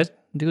 Kas?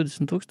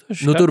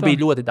 20,000? Tur bija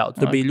ļoti daudz.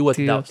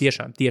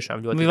 Tiešām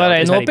ļoti daudz.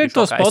 Varēja nopirkt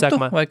to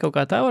spotu vai kaut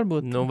kā tā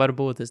varbūt?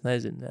 Varbūt, es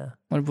nezinu, jā.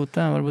 Varbūt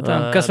tā.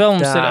 Kas vēl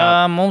mums ir?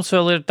 Mums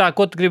vēl ir tā,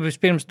 ko tu gribi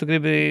vispirms? Tu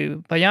gribi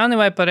pa Jāni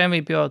vai par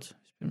MVP odds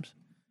vispirms?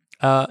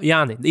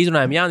 Jāni.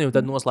 Izrunājam Jāni un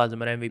tad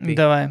noslēdzam ar MVP.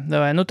 Davai.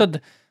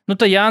 Nu,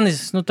 tā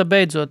Jānis,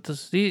 beidzot.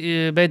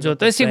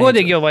 Es, ja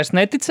godīgi, jau vairs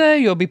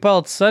neticēju, jo bija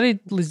palicis arī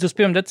līdz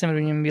 21.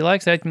 decembrim viņam bija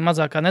laiks,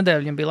 mazākā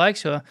nedēļa viņam bija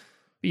laiks, jo,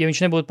 ja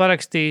viņš nebūtu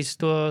parakstījis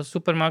to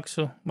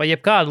supermaksu vai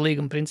jebkādu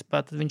līgumu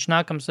principā, tad viņš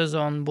nākamā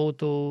sezonu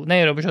būtu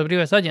neierobežot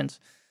brīvais aģents,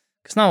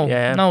 kas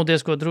nav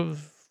diezko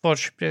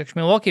forši priekš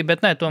Milwaukee,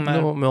 bet ne, tomēr.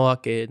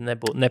 Milwaukee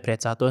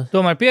nepriecātos.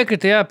 Tomēr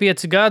piekrita,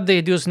 5 gadi,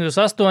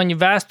 228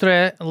 vēsturē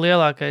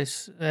lielākais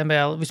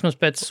NBA, vismaz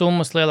pēc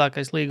summas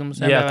lielākais līgums.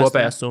 Jā,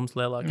 kopējās summas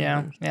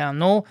lielākais. Jā,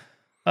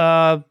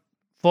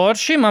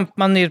 forši,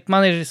 man ir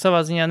savā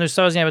ziņā,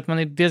 bet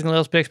man ir diezgan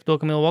liels prieks par to,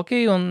 ka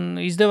Milwaukee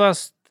un izdevās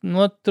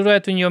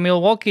noturēt viņu, jo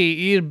Milwaukee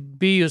ir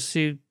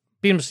bijusi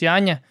pirms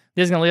Jāņa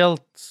diezgan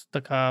liels,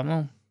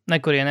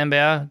 nekurien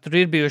NBA. Tur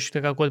ir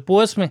bijuši kaut kādi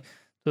posmi,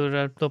 tur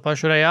ar to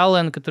pašu Ray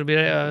Allenu, ka tur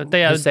bija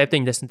tajā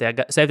 70.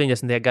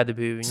 gadi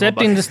bija viņa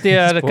 70.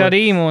 ar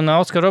Karīmu un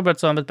Oskaru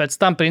Robertsonu, bet pēc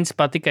tam,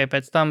 principā, tikai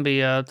pēc tam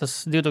bija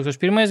tas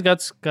 2001.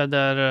 gads, kad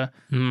ar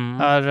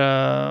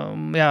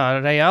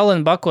Ray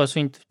Allenu Bakos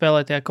viņi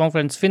spēlēja tajā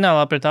konferences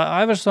finālā pret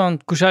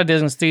Iversonu, kurš arī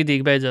diezgan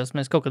strīdīgi beidzās.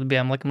 Mēs kaut kad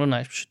bijām laikam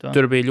runājuši par šito.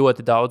 Tur bija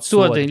ļoti daudz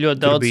sodi. Ļoti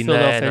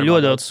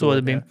daudz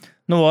sodi bija.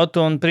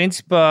 Un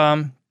principā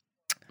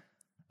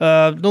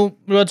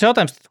rodas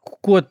jautājums,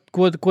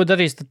 ko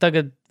darīs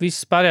tagad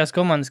visas pārējās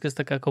komandas, kas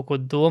tā kā kaut ko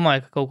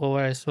domāja, ka kaut ko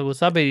varēs varbūt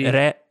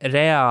sabiedrīt?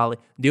 Reāli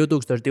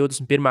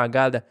 2021.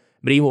 gada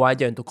brīvo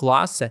aģentu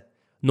klase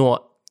no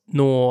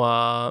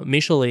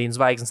Michelin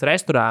zvaigznes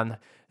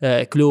restorāna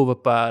kļuva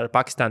par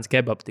Pakistānas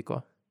kebabu tikko.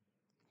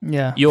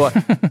 Jā. Jo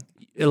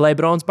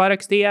Lebrons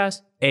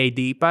parakstījās, AD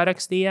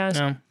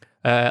parakstījās,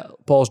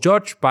 Pauls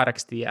Džordžs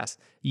parakstījās,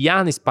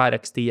 Jānis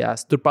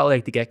parakstījās, tur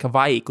paliek tikai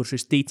Kavai, kurš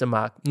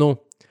visticamāk,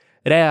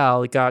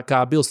 reāli, kā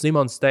Bills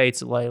Simons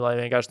teica, lai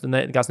vienkārši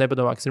nekāds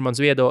nepadomā, kas ir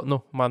mans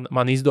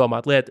man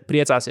izdomāt lieta,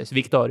 priecāsies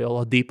Victoria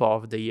Oladipo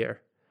of the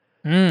Year,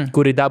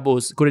 kuri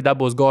dabūs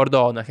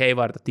Gordona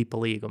Haywarda tipa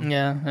līgumu.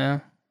 Jā.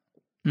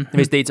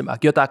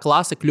 Visticamāk, jo tā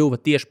klase kļuva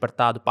tieši par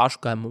tādu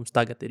pašu, kā mums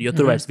tagad ir, jo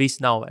tur vairs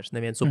viss nav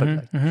neviens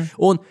superkars.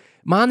 Un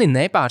mani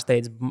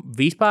nepārsteidz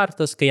vispār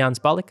tas, ka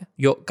Jānis palika,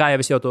 jo, kā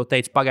jau es to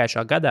teicu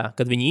pagājušā gadā,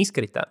 kad viņi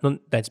izkrita,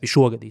 tas bija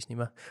šogad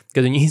īstenībā,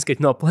 kad viņi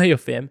izkrita no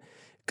playoffiem,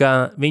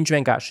 ka viņš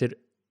vienkārši ir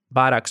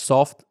pārāk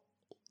soft.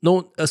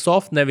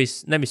 Soft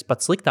nevis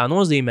pat sliktā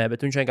nozīmē,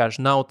 bet viņš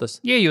vienkārši nav tas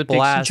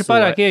viņš ir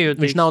pārāk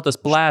iejutīgs. Viņš nav tas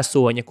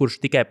plēsoņa, kurš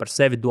tikai par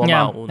sevi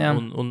domā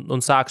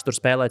un sāks tur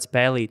spēlēt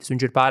spēlītes.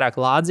 Viņš ir pārāk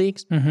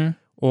lādzīgs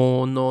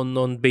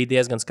un bija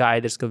diezgan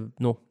skaidrs, ka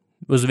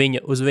uz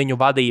viņu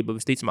vadību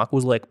visticamāk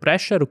uzliek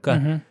prešeru, ka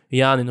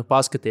Jāni,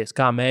 paskaties,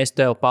 kā mēs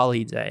tev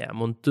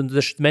palīdzējām. Un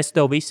mēs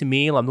tev visi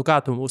mīlam, kā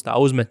tu mūs tā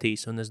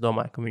uzmetīs. Un es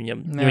domāju, ka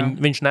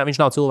viņš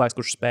nav cilvēks,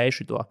 kurš spēj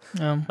šito.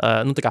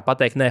 Tā kā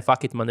pateikt, nē,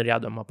 fuck it, man ir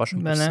jādomā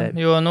pašam par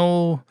sevi. Jo,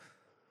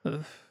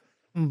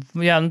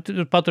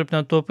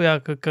 paturpināt to,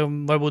 ka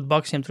varbūt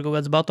Baksiem tur kaut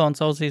kāds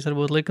batons ausīs,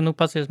 varbūt lika,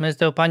 pacies, mēs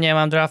tev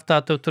paņēmām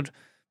draftā,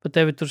 pa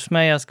tevi tur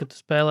smējās, ka tu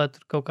spēlē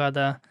tur kaut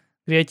kādā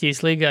Grieķijas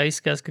līgā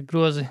izskatās, ka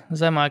grozi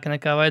zemāka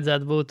nekā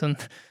vajadzētu būt.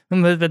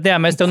 Bet jā,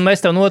 mēs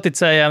tev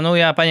noticējām.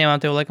 Paņēmām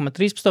tev laikam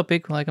 13.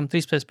 piku. Laikam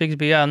 13. piks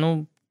bija,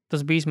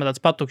 tas bija īstenībā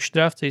tāds patukšs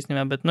drafts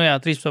īstenībā. Bet,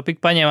 13.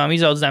 piku paņēmām,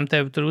 izaudzējām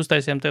tevi, tur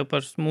uztaisījām tevi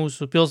par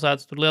mūsu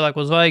pilsētas tur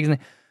lielāko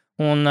zvaigzni.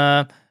 Un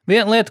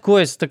viena lieta,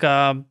 ko es tā kā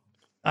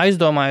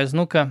aizdomājos,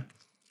 ka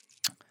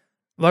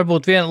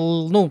varbūt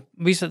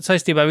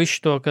saistībā ar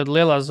visu to, kad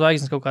lielās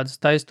zvaigznes kaut kādas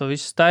taisa to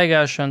visu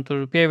staigāšanu,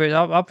 tur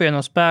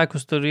apvieno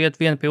spēkus, tur iet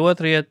viena pie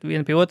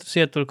otras,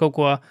 iet tur kaut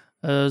ko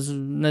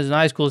nezinu,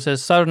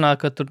 aizkulisēs sarunā,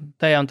 ka tur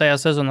tajā un tajā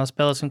sezonā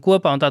spēlēsim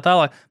kopā un tā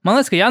tālāk. Man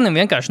liekas, ka Jānim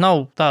vienkārši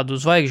nav tādu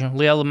zvaigžņu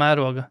liela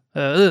mēroga.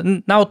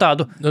 Nav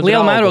tādu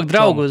liela mēroga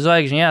draugu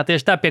zvaigžņu, jā,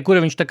 tieši tā, pie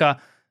kura viņš tā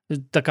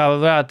kā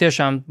varētu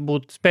tiešām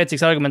būt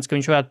spēcīgs arguments, ka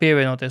viņš varētu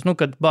pievienoties. Nu,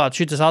 kad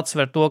šitas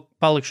atsver to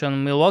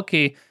palikšanu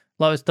Milwaukee,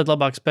 tad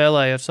labāk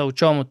spēlēja ar savu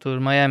čomu tur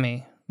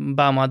Miami.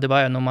 Bāmā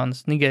Debaja no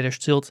manas nigēriešu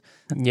cilts.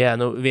 Jā,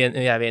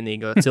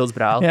 vienīgo cilts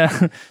brāli.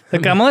 Tā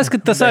kā man liekas, ka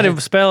tas arī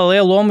spēlē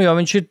lielu lomu, jo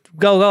viņš ir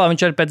galā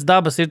viņš arī pēc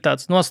dabas ir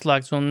tāds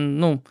noslēgts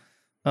un,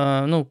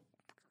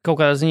 kaut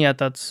kādā ziņā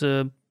tāds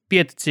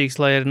pieticīgs,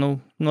 lai ir,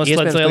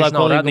 noslēgts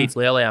lielāko līgumu. Radīts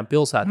lielajām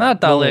pilsētām. Nā,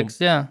 tā liekas,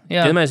 jā.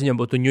 Kad mēs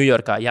viņam būtu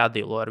Ņujorkā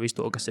jādīlo ar visu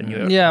to, kas ir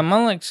Ņujorkā. Jā,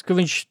 man liekas, ka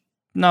viņš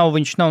nav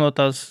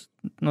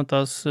no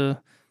tā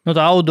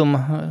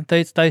auduma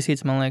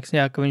taisīts, man liekas,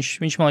 jā, ka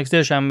viņš man liekas,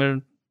 tiešām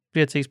ir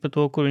priecīgs par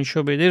to, kur viņš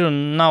šobrīd ir,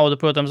 un nauda,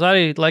 protams,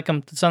 arī,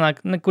 laikam, tad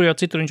sanāk, nekur jau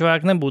citur viņš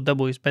vairāk nebūtu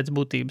dabūjis pēc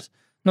būtības.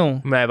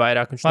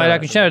 Vairāk viņš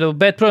nevar,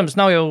 bet, protams,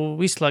 nav jau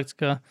izslēgts,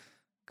 ka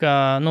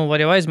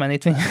var jau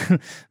aizmainīt viņu,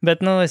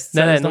 bet, es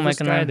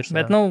domāju, ka skaidrs,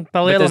 bet,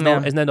 pa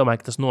lielam, es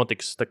nedomāju, ka tas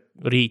notiks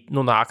rīt,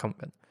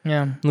 nākamgad.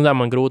 Jā. Tā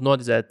man grūti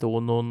notizēt,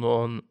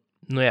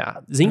 jā.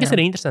 Zini, kas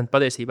ir interesanti,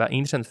 patiesībā,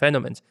 interesants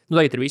fenomens.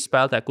 Tagad ir visi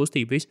spēlētāji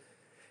kustība, viss.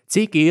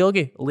 Cik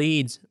ilgi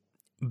līdz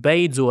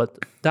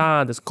beidzot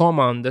tādas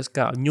komandas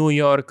kā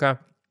Ņujorka,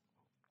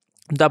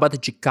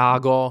 tāpat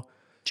Chicago,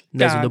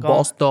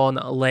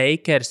 Bostona,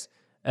 Lakers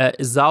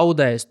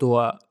zaudēs to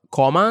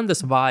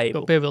komandas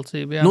vaibu.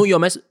 Pievilcību, jā.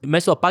 Jo mēs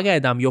vēl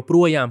pagaidām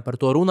joprojām par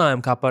to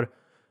runājam kā par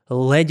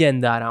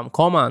leģendārām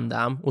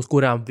komandām, uz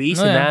kurām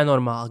visi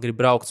nenormāli grib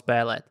braukt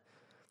spēlēt.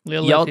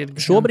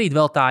 Šobrīd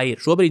vēl tā ir.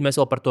 Šobrīd mēs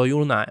vēl par to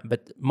runājam,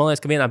 bet man liekas,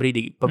 ka vienā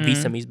brīdī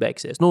pavisam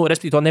izbeigsies.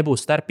 Respektīvi, to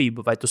nebūs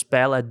starpība, vai tu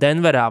spēlē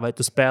Denverā, vai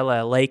tu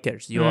spēlē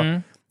Lakers,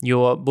 jo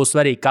būs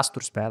svarīgi, kas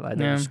tur spēlē,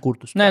 nevis kur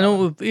tu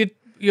spēlē.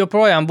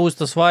 Joprojām būs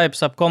tas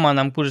vibes ap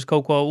komandām, kuras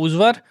kaut ko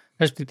uzvar,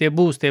 respektīvi, tie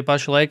būs tie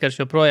paši Lakers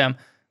joprojām,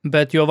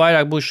 bet jo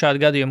vairāk būs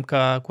šādi gadījumi,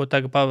 ko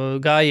tagad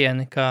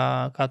gājieni,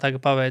 kā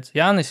tagad paveic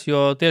Jānis,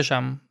 jo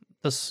tiešām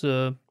tas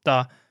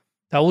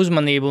tā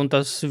uzmanība un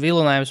tas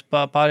vilinājums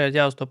pāriet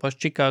uz to pašu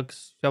Čikāgu,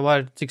 kas jau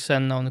var cik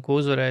sen nav neko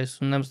uzvarējis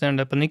un nemaz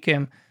nerunāja par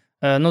nikiem.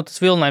 Tas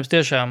vilinājums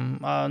tiešām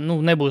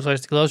nebūs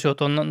vairs tik liels, jo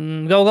to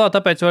galā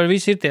tāpēc var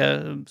visi ir tie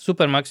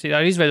supermaksi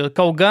arī izveidot.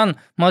 Kaut gan,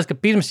 man liekas,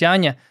 ka pirms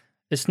Jāņa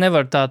es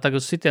nevaru tā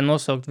tagad sitien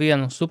nosaukt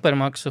vienu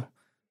supermaksu,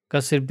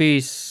 kas ir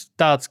bijis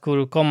tāds,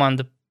 kuru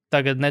komanda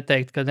tagad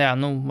neteikt, ka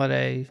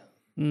varēja,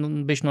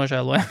 bišķi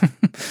nožēloja.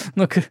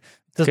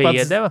 Tas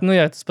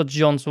pats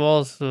Džons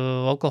Walls,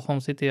 Oklahoma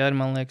City arī,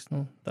 man liekas,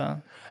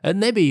 tā.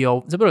 Nebija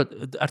jau, saprot,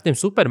 ar tiem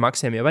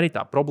supermaksiem jau arī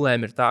tā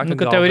problēma ir tā,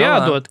 ka tev ir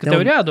jādod,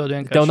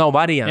 vienkārši. Tev nav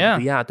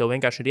varianti, tev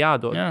vienkārši ir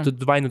jādod. Tad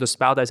vai tas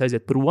spēlētājs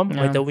aiziet prom,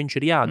 vai tev viņš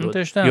ir jādod.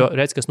 Jo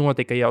redz, kas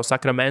notika jau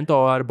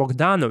Sakramento ar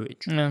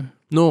Bogdanoviču.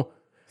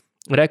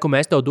 Reku,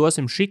 mēs tev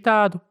dosim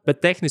šitādu,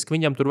 bet tehniski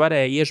viņam tur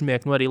varēja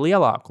iežmiegt arī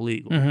lielāku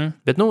līgumu.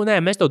 Bet,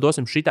 mēs tev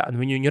dosim šitādu,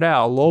 viņu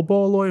reāli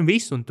lowballoja un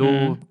visu, un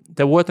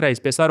tev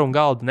otrais pie sarunu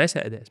galda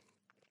nesēdies.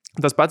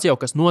 Tas pats jau,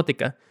 kas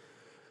notika,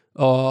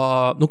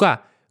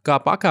 kā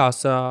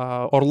pakās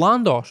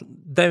Orlando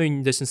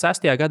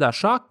 96. gadā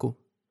šaku.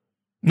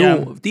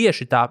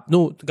 Tieši tā,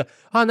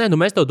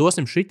 mēs tev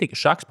dosim šitī, ka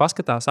šaks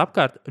paskatās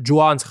apkārt,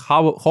 Joans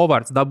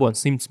Hovards dabūna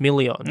 100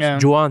 miljonus.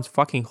 Joans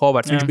fucking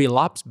Hovards, viņš bija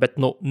labs, bet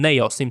ne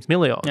jau 100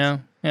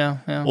 miljonus.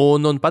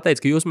 Un pateica,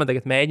 ka jūs man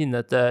tagad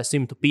mēģināt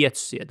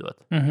 105 iedot.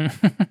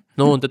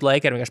 Un tad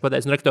Lakers vienkārši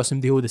pateica, ka tev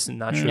 120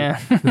 nāšu.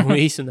 Un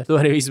ar to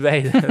arī viss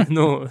beidz.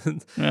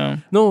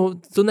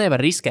 Tu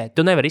nevari riskēt.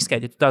 Ja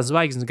tu tās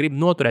zvaigznes gribi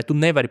noturēt, tu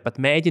nevari pat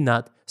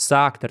mēģināt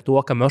sākt ar to,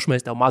 ka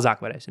mēs tev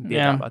mazāk varēsim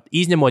piedāvāt.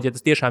 Izņemot, ja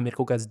tas tiešām ir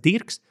kaut kāds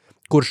dirks,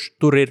 kurš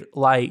tur ir,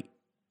 lai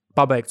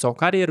pabeigtu savu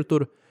karjeru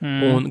tur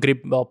un grib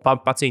vēl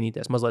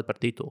pacīnīties mazliet par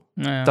titulu.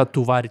 Tad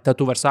tu vari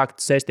sākt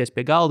sēsties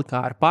pie galda kā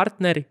ar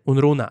partneri un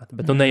runāt,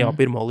 bet tu ne jau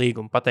pirmo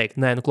līgumu pateikt,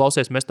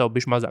 klausies, mēs tev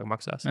bišķi mazāk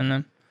maksāsim.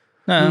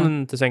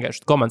 Tas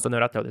vienkārši komandas to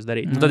nevar atļauties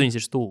darīt. Tad viņas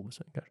ir stulbas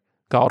vienkārši.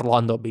 Kā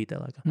Orlando bija tajā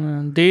laikā.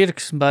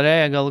 Dirks,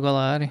 Barēja galu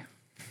galā arī.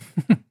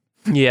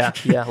 jā,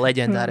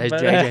 leģendārais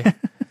JJ.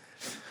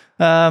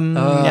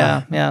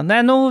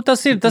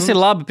 Tas ir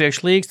labi priekš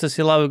līgas, tas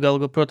ir labi,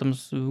 protams,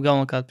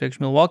 galvenokārt priekš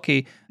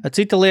Milwaukee.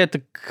 Cita lieta,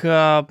 ka,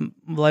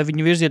 lai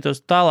viņi virzietos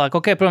tālāk,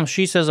 protams,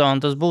 šī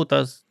sezona tas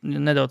būtu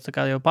nedaudz tā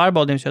kā jau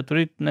pārbaudījums, jo tur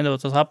ir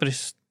nedaudz tas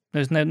aprises,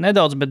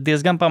 nedaudz, bet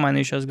diezgan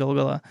pamainījušās galu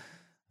galā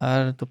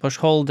ar to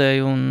pašu Holiday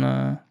un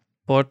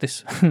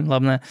Portis.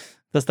 Labi,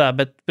 tas tā,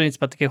 bet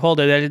principā tikai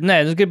Holiday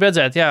dēļ. Es gribu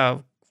redzēt,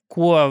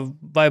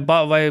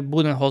 vai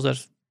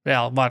Budenholzers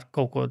reāli var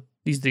kaut ko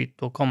izdarīt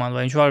to komandu,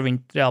 vai viņš var viņu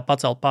reāli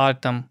pacelt pāri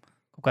tam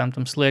kaut kādam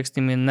tam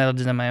sliekstim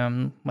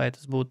neredzamajam, vai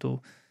tas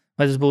būtu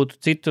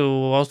citu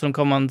Austrum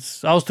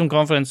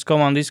konferences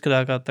komandu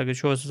izskatā, kā tagad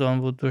šo sezonu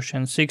būtu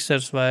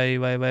Sixers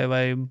vai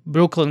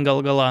Brooklyn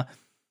galā.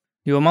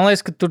 Jo man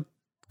liekas, ka tur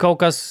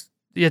kaut kas,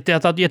 ja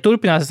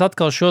turpināsies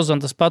atkal šo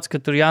sezonu tas pats,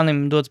 ka tur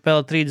Jānim dod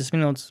spēlēt 30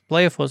 minūtes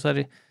playoffos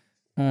arī,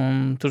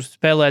 un tur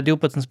spēlē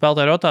 12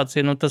 spēlētāju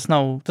rotāciju, nu tas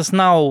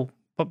nav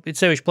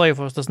sevišķi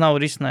playoffs, tas nav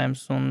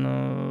risinājums, un,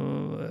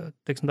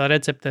 teiksim, tā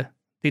recepte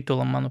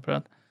titulam,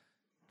 manuprāt.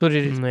 Tur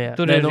ir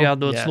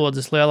jādod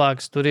slodzes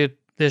lielākas, tur ir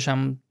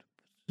tiešām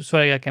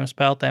svarīgākiem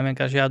spēlētājiem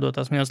vienkārši jādod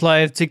tās minūtes,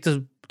 lai ir cik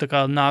tas tā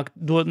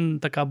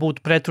kā būtu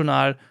pretrunā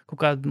ar kaut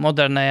kādām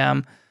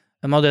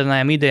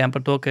modernajām idejām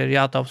par to, ka ir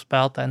jātaupa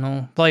spēlētāji. Nu,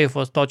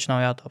 playoffs taču nav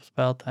jātaupa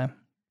spēlētāji.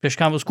 Priekš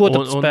kā uz ko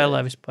tu spēlē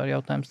vispār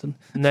jautājums? Tad?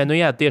 Nē, nu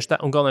jā, tieši tā.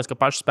 Un galvenais, ka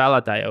paši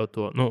spēlētāji jau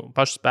to,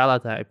 paši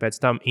spēlētāji pēc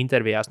tam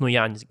intervijās,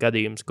 Jānis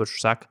gadījums, kurš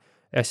saka,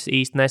 es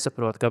īsti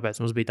nesaprotu, kāpēc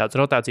mums bija tāds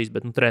rotācijas,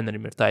 bet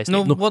trenerim ir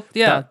taisnība.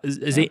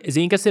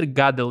 Zini, kas ir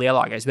gada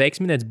lielākais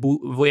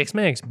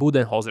veiksminieks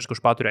Budenholzers,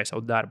 kurš paturēja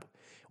savu darbu.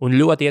 Un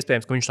ļoti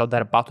iespējams, ka viņš savu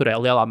darbu paturēja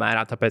lielā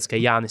mērā, tāpēc,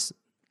 ka Jānis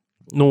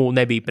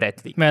nebija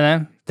pret viņu.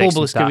 Nē,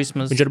 publiski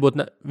vismaz.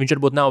 Viņš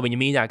varbūt nav viņa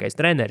mīļākais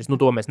treneris,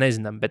 to mēs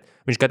nezinām, bet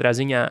viņš katrā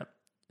ziņā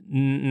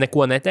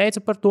neko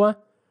neteica par to.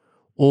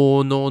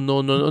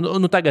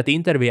 Un tagad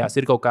intervijās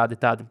ir kaut kādi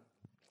tādi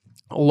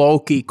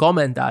low-key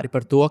komentāri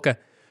par to, ka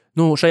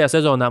šajā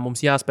sezonā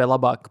mums jāspēj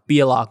labāk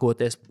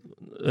pielāgoties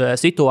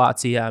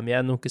situācijām,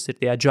 kas ir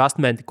tie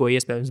adjustmenti, ko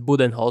iespējams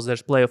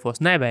Budenholzers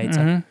playoffos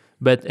neveica.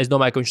 Bet es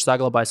domāju, ka viņš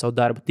saglabāja savu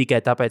darbu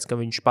tikai tāpēc, ka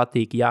viņš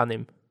patīk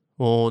Jānim.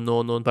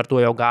 Un par to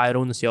jau gāja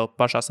runas jau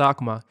pašā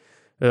sākumā.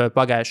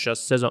 Pagājušās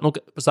sezonas,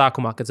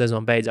 sākumā, kad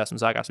sezona beidzās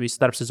un sākās visas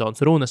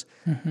starpsezonas runas,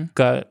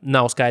 ka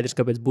nav skaidrs,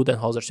 kāpēc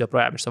Budenholzers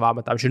joprojām ir savā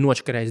amatā. Viņš ir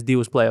nočakarējis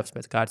 2 playoffs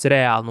pēc kārtas,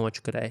 reāli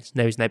nočakarējis,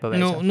 nevis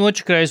nepaveicās.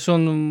 Nočakarējis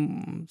un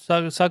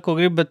saka, ko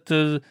grib, bet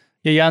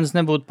ja Jānis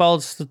nebūtu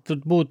palicis,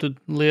 tad būtu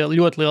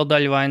ļoti liela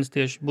daļa vainas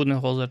tieši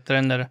Budenholzera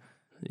trenera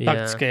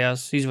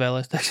taktiskajās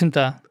izvēlēs, teiksim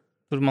tā.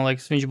 Tur, man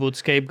liekas, viņš būtu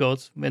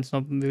scapegoats, viens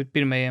no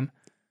pirmajiem.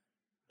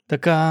 Tā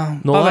kā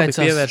paveicās.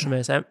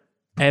 Pievēršamies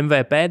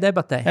MVP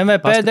debatē.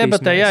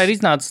 Ir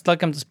iznācis,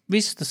 laikam,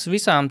 tas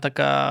visām tā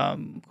kā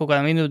kaut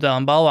kādām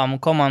individuālām balvām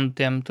un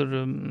komandiem tur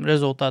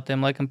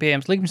rezultātiem, laikam,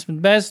 pieejams likmes, bet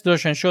mēs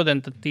droši vien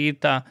šodien tad tīri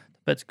tā,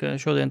 tāpēc, ka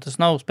šodien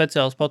tas nav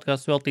speciāls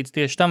podcasts veltīts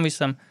tieši tam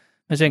visam.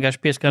 Mēs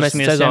vienkārši pieskarsimies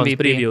MVP. Mēs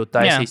sezonas preview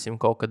taisīsim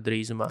kaut kad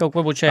drīzumā. Kaut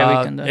ko varbūt šajā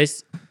weekendā.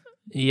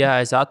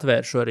 Es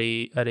atvēršu arī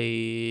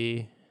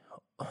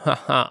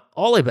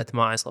Olibet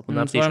mājaslapu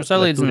un apsīšu,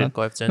 tur ir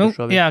koeficientu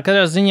šobrīd. Jā,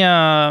 katrā ziņā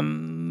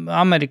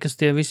Amerikas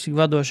tie visi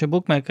vadošie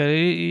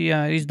bookmakeri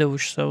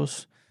izdevuši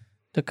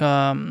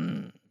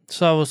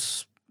savus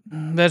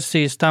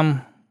versijas tam,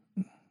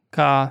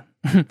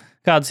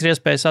 kādas ir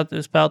iespējas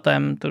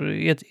spēlētājiem tur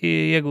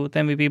iegūt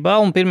MVP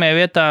balvu. Un pirmajā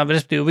vietā,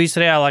 respektīvi,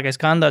 visreālākais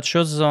kandidāts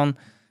šo sezonu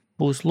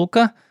būs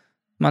Luka.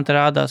 Man te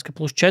rādās, ka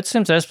plus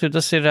 400, respektīvi,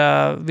 tas ir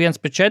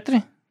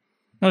 1/4.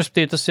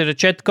 Respektīvi, tas ir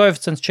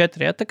koeficients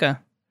 4, ja, tā kā?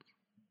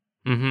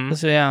 Tas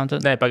ir, jā.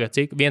 Tad... Nē, pagad,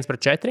 cik?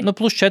 1/4?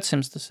 Plus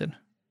 400 tas ir.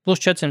 Plus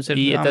 400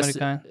 ir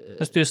amerikāņi.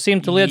 Tas tu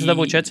 100 lietas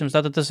dabū 400,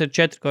 tātad tas ir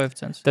 4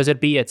 koeficients. Tas ir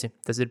 5.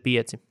 Tas ir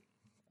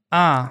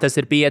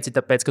 5,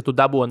 tāpēc, ka tu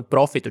dabūni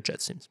profitu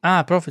 400.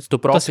 Profits.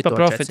 Tu profito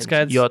 400.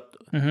 Skaidrs.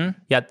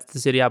 Jā,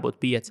 tas ir jābūt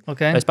 5.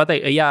 Okay. Es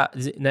pateiktu,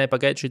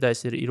 pagaid,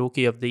 šitais ir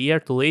Rookie of the Year,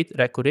 tūlīt,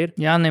 kur ir.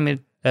 Jānim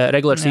ir.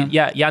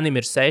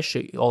 Jānim ir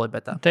 6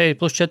 Olibetā. Te ir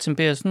plus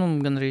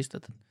 450, gan arī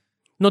tad.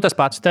 Tas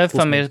pats.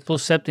 Stefam ir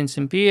plus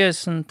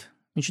 750.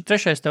 Viņš ir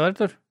 3. tev ar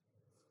tur?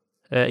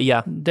 Jā.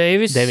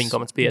 Deivis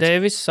 9,5.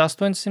 Deivis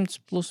 800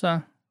 plusā.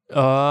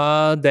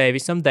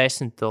 Deivisam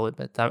 10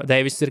 Olibetā.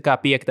 Deivis ir kā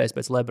 5.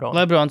 pēc Lebrona.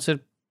 Lebrons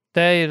ir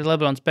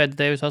Lebrons pēc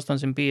Deivis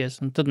 850.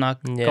 Un tad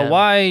nāk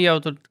Kawhi, jau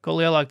tur ko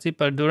lielāk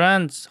cipari,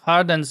 Durants,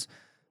 Hardens,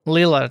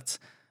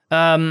 Lillards.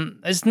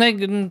 Es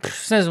nezinu,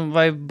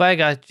 vai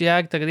baigā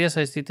jēga tagad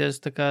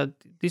iesaistīties tā kā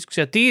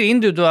diskusijā tīri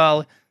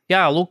individuāli.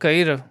 Jā, Luka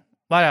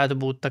varētu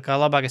būt tā kā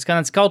labākais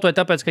kandidats. Kaut vai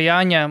tāpēc, ka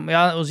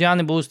uz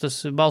Jāni būs tas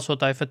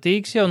balsotāju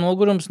fatīgs jau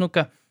nogurums,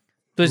 ka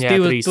tu esi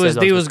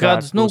divus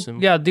gadus,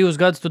 2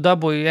 gadus tu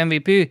dabūji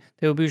MVP,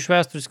 tev bijuši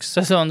vēsturiskas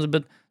sezonas,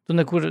 bet tu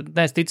nekur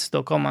neesi ticis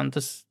to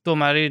komandu. Tas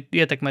tomēr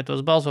ietekmē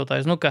tos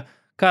balsotājus.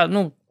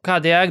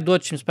 Kāda jēga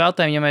dot šim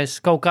spēlētājiem, ja mēs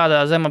kaut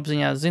kādā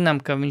zemapziņā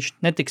zinām, ka viņš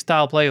netiks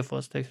tālu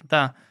playoffos, teiksim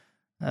tā.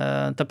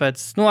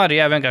 Tāpēc,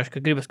 arī vienkārši, ka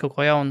gribas kaut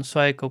ko jaunu,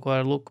 svaigu, kaut ko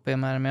ar Luku,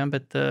 piemēram,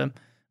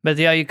 Bet,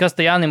 ja kas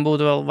te Jānim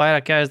būtu vēl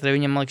vairāk jāizdara,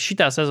 viņam, man liekas,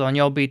 šitā sezona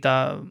jau bija tā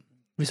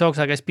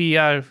visaugstākais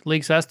PR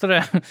līgas vēsturē,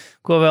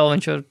 ko vēl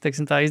viņš var,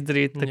 teiksim, tā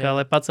izdarīt, tā kā,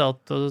 lai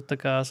paceltu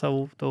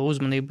savu to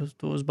uzmanību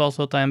uz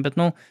balsotājiem. Bet,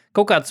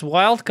 kaut kāds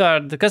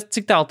wildcard,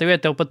 cik tālu tev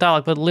iet, tev pat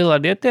tālāk pat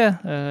Lillard iet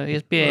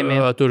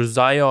pieejamie? Tur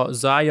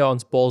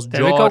Zions, Pauls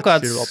George.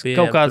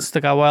 Kaut kāds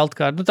tā kā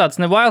wildcard. Tāds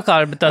ne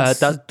wildcard, bet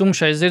tāds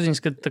tumšais zirdziņš,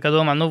 kad tā kā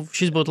domā,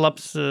 šis būtu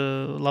labs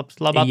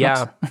atmaks. Jā,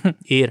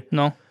 ir.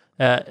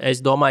 Es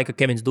domāju, ka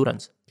Kevins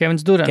Durants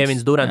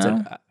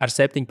ar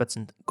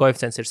 17,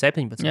 koeficients ir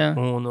 17,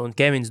 un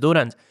Kevins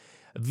Durants,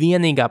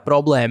 vienīgā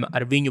problēma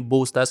ar viņu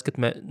būs tas, ka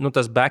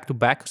tas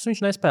back-to-backus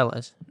viņš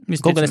nespēlēs.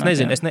 Kaut gan es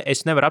nezinu,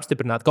 es nevaru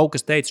apstiprināt, kaut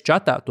kas teica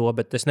čatā to,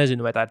 bet es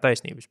nezinu, vai tā ir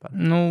taisnība vispār.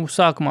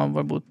 Sākumā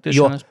varbūt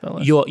tiešām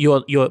nespēlēs.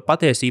 Jo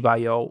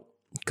patiesībā jau,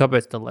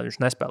 kāpēc tad, lai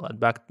viņš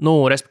nespēlētu back?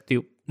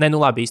 Respektīvi, Nē,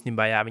 nu labi,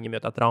 īstenībā, jā, viņam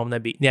jau tā trauma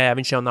nebija. Jā,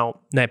 viņš jau nav,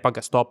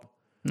 stop.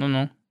 Nu.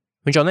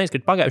 Viņš jau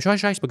neizkrita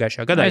viņš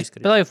aizpagājušajā gadā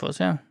izkrita. Play-offs,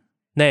 jā.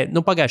 Nē,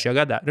 pagājušajā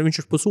gadā.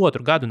 Viņš uz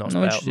pusotru gadu nav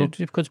spēlējis.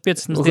 Viņš ir kaut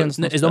kāds 15 dienas.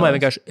 Es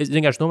domāju,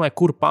 vienkārši domāju,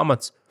 kur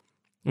pamats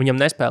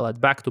viņam nespēlēt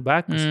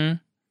back-to-back.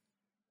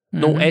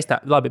 Es tā,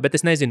 labi, bet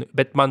es nezinu,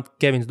 bet man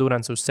Kevins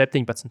Durants uz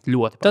 17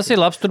 ļoti patīk. Tas ir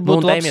labs, tur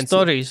būtu labs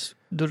stories.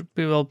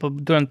 Vēl pa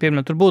Durant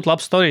pirmā, tur būtu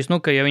labs stories,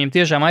 ka ja viņam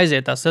tiešām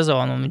aiziet tā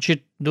sezona, un viņš ir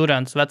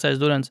Durants, vecais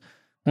Durants,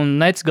 un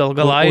Nets galā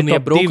ir top 2. Un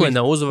ja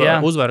Bruklina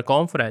uzvara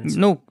konferenci.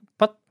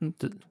 Pat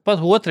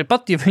otrie,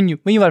 pat ja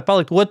viņi var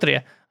palikt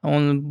otrie,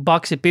 un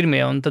Bucks ir pirmie,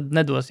 un tad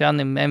nedos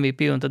Jānim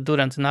MVP, un tad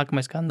Durants ir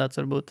nākamais kandidāts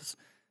varbūt tas.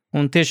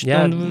 Un tieši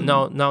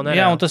nav nereāli.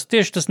 Jā, un tas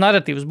tieši tas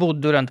narratīvs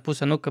būtu Duranta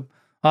pusē, ka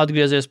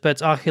atgriezies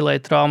pēc Ahilei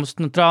traumas,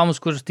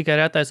 kuras tikai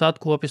retais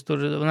atkopjas, tur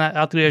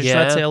atgriežas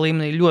vecajā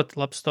līmenī. Ļoti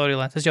labs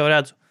storylines. Es jau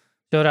redzu,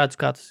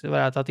 kā tas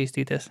varētu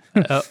attīstīties.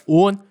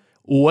 Un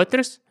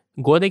otrs,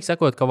 godīgi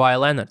sakot, Kawhi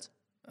Leonards,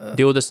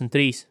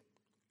 23.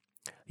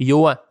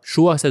 Jo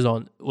šo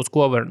sezonu, uz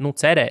ko var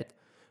cerēt,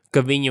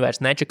 ka viņi vairs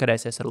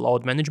nečakarēsies ar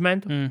load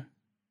managementu.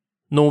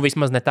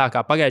 Vismaz ne tā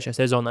kā pagājušajā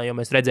sezonā, jo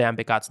mēs redzējām,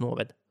 pie kāds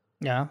noveda.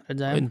 Jā,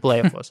 redzējām.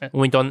 Playoffs.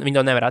 Viņi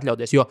to nevar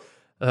atļauties, jo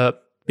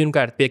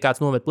pirmkārt, pie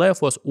kāds noved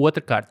playoffs,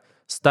 otrkārt,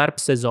 starp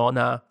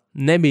sezonā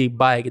nebija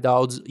baigi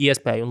daudz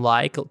iespēju un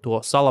laika to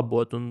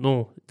salabot un,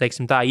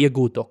 teiksim tā,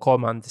 iegūt to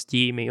komandas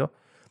ķīmiju.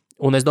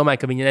 Un es domāju,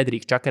 ka viņi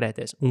nedrīkst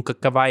čakarēties. Un ka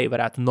Kawhi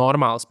varētu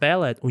normāli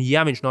spēlēt. Un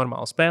ja viņš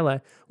normāli spēlē,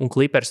 un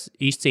Clippers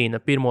izcīna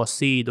pirmo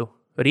sīdu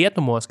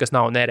rietumos, kas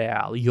nav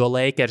nereāli, jo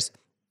Lakers,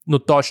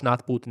 toši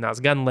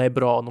atpūtinās gan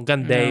Lebronu,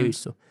 gan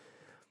Davisu,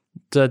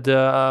 tad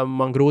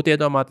man grūti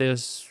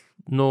iedomāties,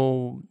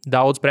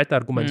 daudz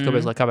pretargumentus,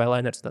 kāpēc, lai Kawhi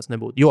Leonards tas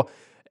nebūtu. Jo,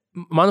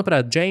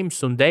 manuprāt,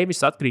 James un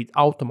Davis atkrīt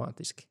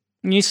automātiski.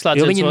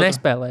 Viņi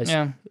nespēlēs.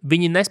 Jā.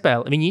 Viņi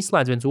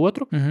izslēdz viens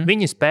otru.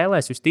 Viņi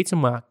spēlēs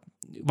visticamāk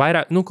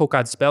vairāk, kaut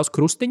kādas spēles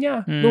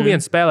krustiņā.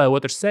 Viens spēlē,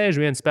 otrs sēž,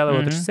 viens spēlē,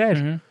 otrs sēž.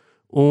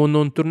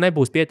 Un tur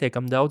nebūs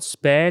pietiekami daudz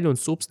spēļu un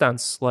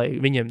substances, lai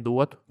viņiem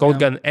dotu. Kaut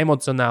gan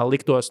emocionāli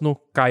liktos,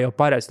 kā jau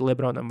parasti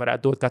Lebronam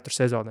varētu dot katru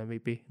sezonu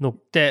MVP.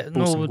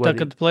 Tā,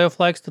 kad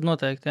playoff laiks, tad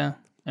noteikti,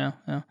 jā.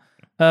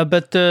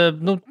 Bet,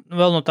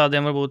 vēl no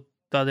tādiem, varbūt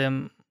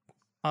tādiem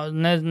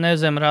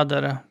nezem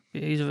radara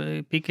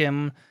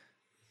pikiem.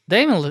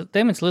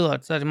 Damians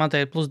Lillards arī man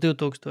te ir plus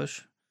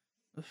 2000.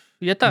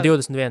 Ja tā,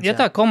 21, ja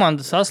tā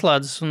komanda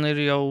saslēdzas un ir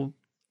jau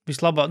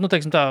vislabā,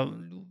 teiksim tā,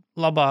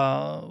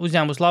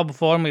 uzņēmus labu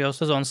formu jau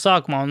sezonas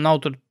sākumā un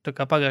nav tur tā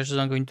kā pagājušajā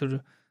sezonā, ka viņi tur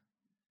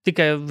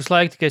visu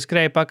laiku tikai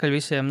skrēja pakaļ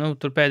visiem,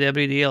 tur pēdējā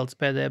brīdī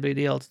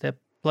ielic tie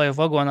playoff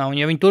vagonā, un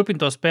ja viņi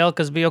turpina to spēli,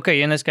 kas bija,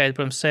 ja neskaidri,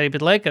 protams, sērija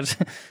pret Lakers,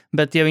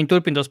 bet ja viņi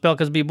turpina to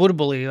spēli, kas bija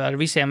burbulī ar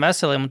visiem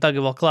veseliem, un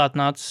tagad vēl klāt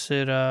nācis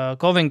ir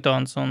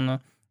Covingtons un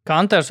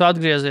Kanters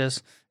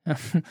atgriezies,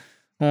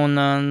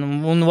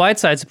 un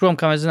Whitesides, protams,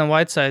 kā mēs zinām,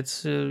 Whitesides,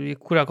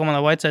 kurā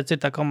komandā Whitesides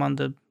ir, tā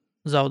komanda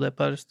zaudē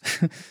parasti.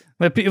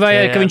 vai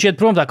ka viņš iet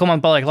prom, tā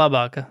komanda paliek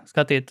labāka.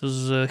 Skatiet uz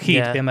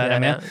Heat,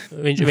 piemēram. Jā.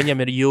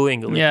 Viņam ir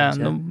Ewing.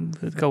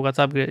 Kaut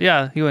kāds apgriezt.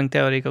 Jā, Ewing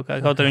teorija kaut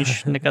arī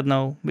viņš nekad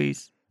nav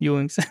bijis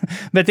Ewings.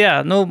 Bet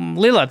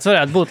Lillards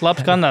varētu būt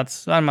labs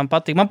kandidāts. Man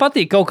patīk. Man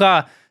patīk kaut kā,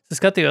 es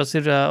skatījos,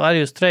 ir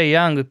arī uz Trae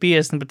Youngu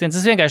 50%.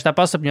 Es vienkārši tā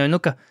pasapņoju,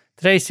 ka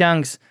Trae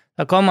Youngs,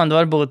 tā komanda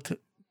varbūt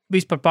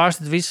vispār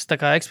pārstat visas tā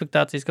kā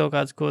ekspektācijas kaut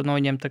kādas, ko no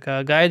viņiem tā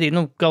kā gaidīja.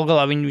 Gal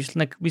galā viņi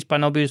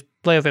vispār nav bijusi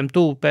playoffiem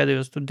tuvu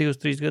pēdējos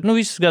 2-3 gadus.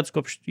 Visus gadus,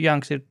 kopš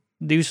Youngs ir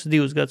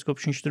 2 gadus,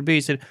 kopš viņš tur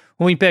bijis.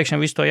 Un viņi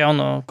pēkšņi visu to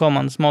jauno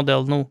komandas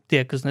modeli,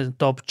 tie, kas,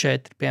 top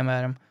 4,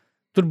 piemēram.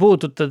 Tur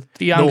būtu, tad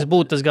Youngs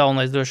būtu tas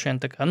galvenais droši vien,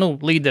 tā kā,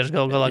 līderis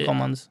gal galā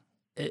komandas.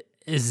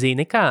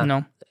 Zini kā?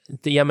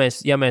 Ja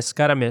mēs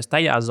skaramies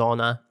tajā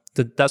zonā,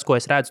 tad tas, ko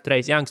es redzu,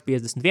 Trae Youngs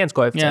 51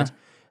 koeficients,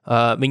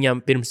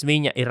 viņam pirms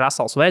viņa ir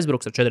Russells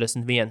Westbrooks ar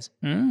 41,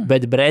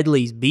 bet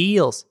Bradley's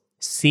Beals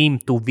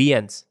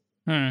 101.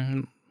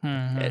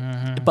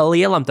 Pa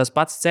lielam tas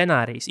pats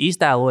scenārijs.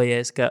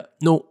 Iztēlojies, ka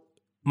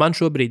man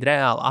šobrīd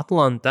reāli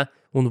Atlanta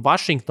un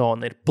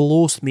Vašingtona ir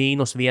plus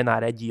mīnus vienā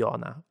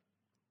reģionā.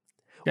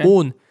 Okay.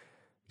 Un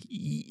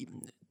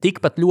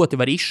tikpat ļoti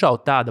var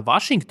izšaut tāda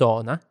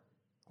Vašingtona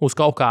uz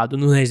kaut kādu,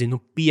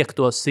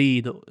 5.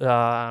 sīdu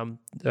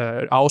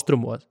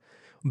austrumos.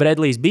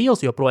 Bradley's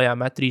Beals joprojām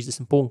met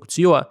 30 punktus,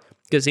 jo,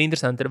 kas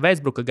interesanti ir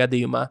Westbrooka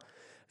gadījumā,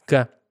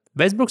 ka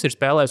Westbrooks ir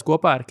spēlējis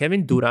kopā ar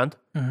Kevinu Durantu,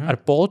 ar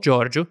Paul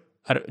Georgeu,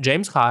 ar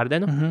James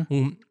Hardenu,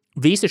 un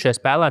visi šie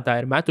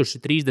spēlētāji ir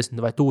metuši 30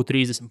 vai tuvu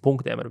 30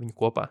 punktiem ar viņu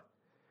kopā.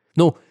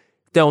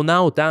 Tev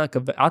nav tā, ka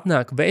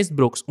atnāk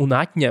Westbrooks un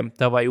atņem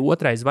tavai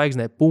otrai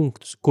zvaigznei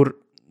punktus, kur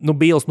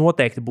Beals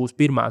noteikti būs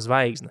pirmā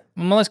zvaigzne.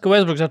 Man liekas, ka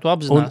Westbrooks ar to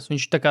apzinās.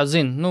 Viņš tā kā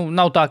zina.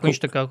 Nav tā, ka viņš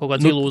tā kā kaut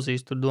kādas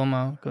ilūzijas tur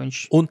domā. Ka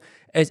viņš...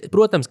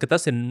 Protams, ka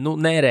tas ir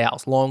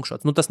nereāls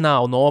longshots. Tas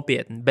nav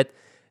nopietni. Bet,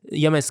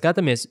 ja mēs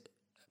skatāmies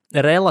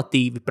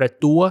relatīvi pret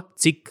to,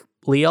 cik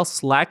liels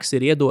slēgs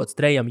ir iedots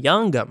Trejam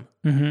Youngam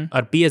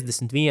ar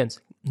 51,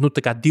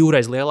 tā kā 2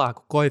 reiz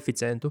lielāku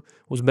koeficientu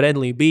uz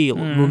Bradley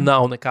Bealu,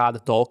 nav nekāda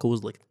tolka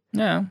uzlikt.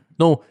 Jā.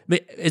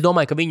 Es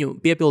domāju, ka viņu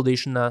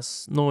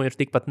piepildīšanās ir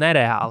tikpat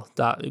nereāla,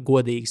 tā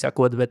godīgi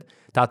sakot, bet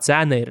tā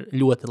cena ir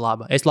ļoti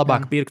laba. Es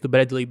labāk pirktu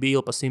Bradley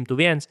Bealu pa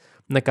 101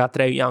 nekā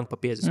Treju Young pa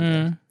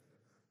 50.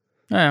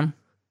 Jā.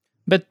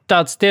 Bet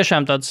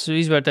tiešām tāds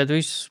izvērtēt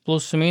visus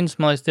plusus un mīnus,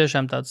 man liekas,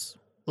 tiešām tāds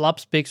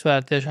labs piks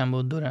varētu tiešām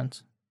būt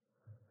Durants.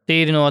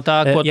 Tīri no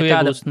tā, ko tu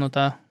iegūst no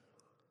tā.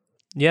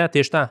 Jā,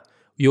 tieši tā.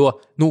 Jo,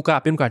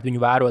 pirmkārt, viņu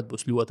vērot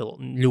būs ļoti,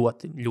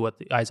 ļoti,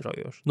 ļoti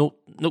aizraujoši.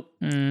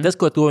 Tas,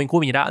 ko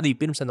viņi rādīja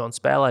pirms sezonas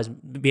spēlēs,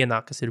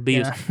 vienā, kas ir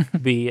bijusi,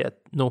 bija.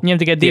 Viņiem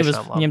tikai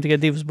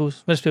divas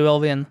būs. Vairs pie vēl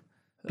viena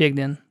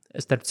piekdiena.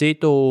 Starp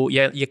citu,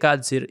 ja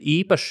kāds ir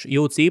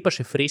jūtas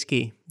īpaši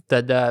friski,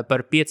 tad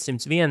par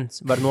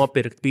 501 var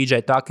nopirkt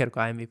PJ Tuckeru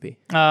kā MVP.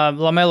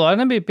 Lamelo arī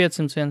nebija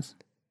 501.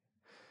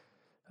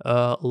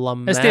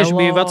 Es tieši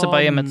biju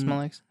WhatsAppā iemetis,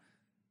 man liekas.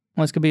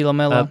 Man liekas, ka bija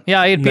Lamelo.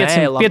 Jā, ir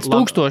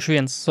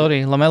 5001.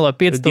 Sorry, Lamelo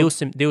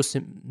 5000.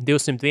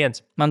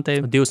 201. Man te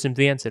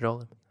 201 ir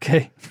Olim.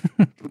 Okay.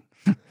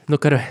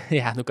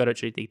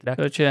 Karoči ir tik traki.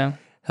 Karoči, jā.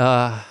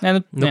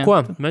 Ko?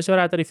 Mēs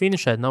varētu arī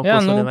finišēt.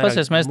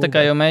 Mēs tā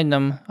kā jau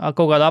mēģinām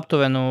kaut kādu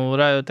aptuvenu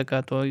tā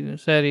kā to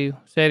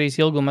sērijas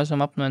ilgumu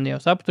esam aptuveni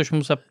jau sapratuši.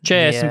 Mums ap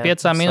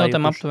 45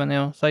 minūtēm aptuveni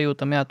jau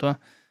sajūtam,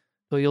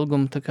 to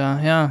ilgumu. Tā kā,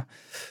 jā.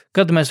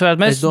 Kad mēs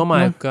varētu... Es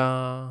domāju, ka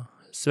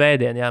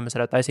svētdien, mēs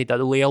varētu taisīt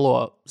tādu lielo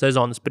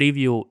sezonas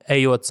preview,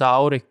 ejot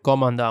cauri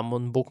komandām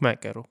un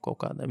bookmakeru kaut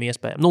kādām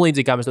iespējām.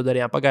 Līdzīgi kā mēs to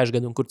darījām pagājušajā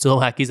gadā, kur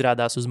cilvēki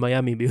izrādās uz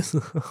Miami bija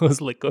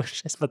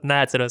uzlikuši. Es pat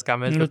neatceros, kā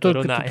mēs par to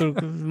runājām.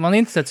 Man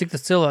interesē, cik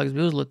tas cilvēks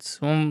bija uzlicis.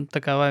 Un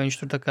vai viņš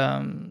tur tā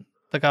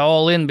kā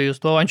all-in bija uz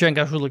to, vai viņš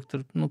vienkārši uzlika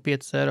tur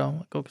 5 eiro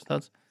vai kaut kas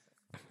tāds.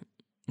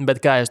 Bet,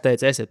 kā jūs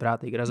teicat, esiet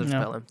prātīgi ar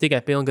azartspēlēm.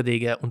 Tikai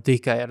pilngadīgie un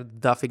tikai ar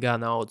dafigā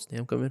naudas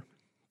tiem, kam ir.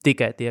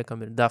 Tikai tie,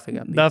 kam ir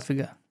dafigā.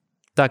 Dafigā.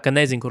 Tā, ka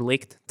nezinu, kur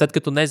likt. Tad,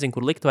 kad tu nezini,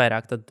 kur likt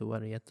vairāk, tad tu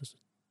vari iet uz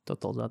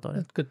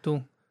totalizatoriem. Tad, kad tu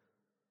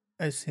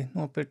esi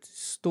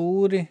nopircis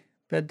stūri,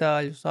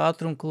 pedāļus,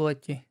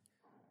 ātrumkloķi,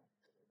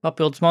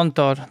 papildus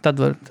monitoru,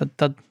 tad var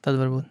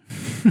būt.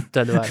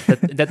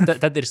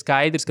 tad ir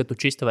skaidrs, ka tu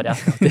čista vari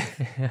atkārtot.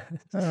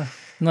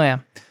 Jā.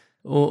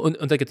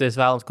 Un tagad tu esi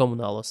vēlams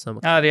komunālos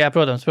samaksāt. Arī, jā,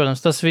 protams,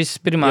 tas viss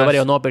pirmā. Jo var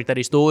jau nopirkt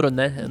arī stūru un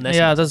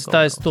jā, tas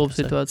tā ir stulba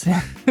situācija.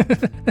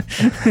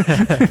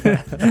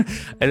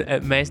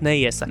 Mēs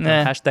neiesakām.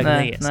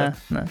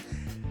 Neiesakām.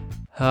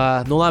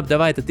 Labi,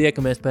 davai, tad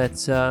tiekamies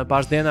pēc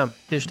pāris dienām.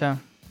 Tieši tā.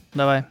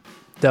 Davai.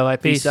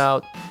 Peace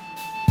out.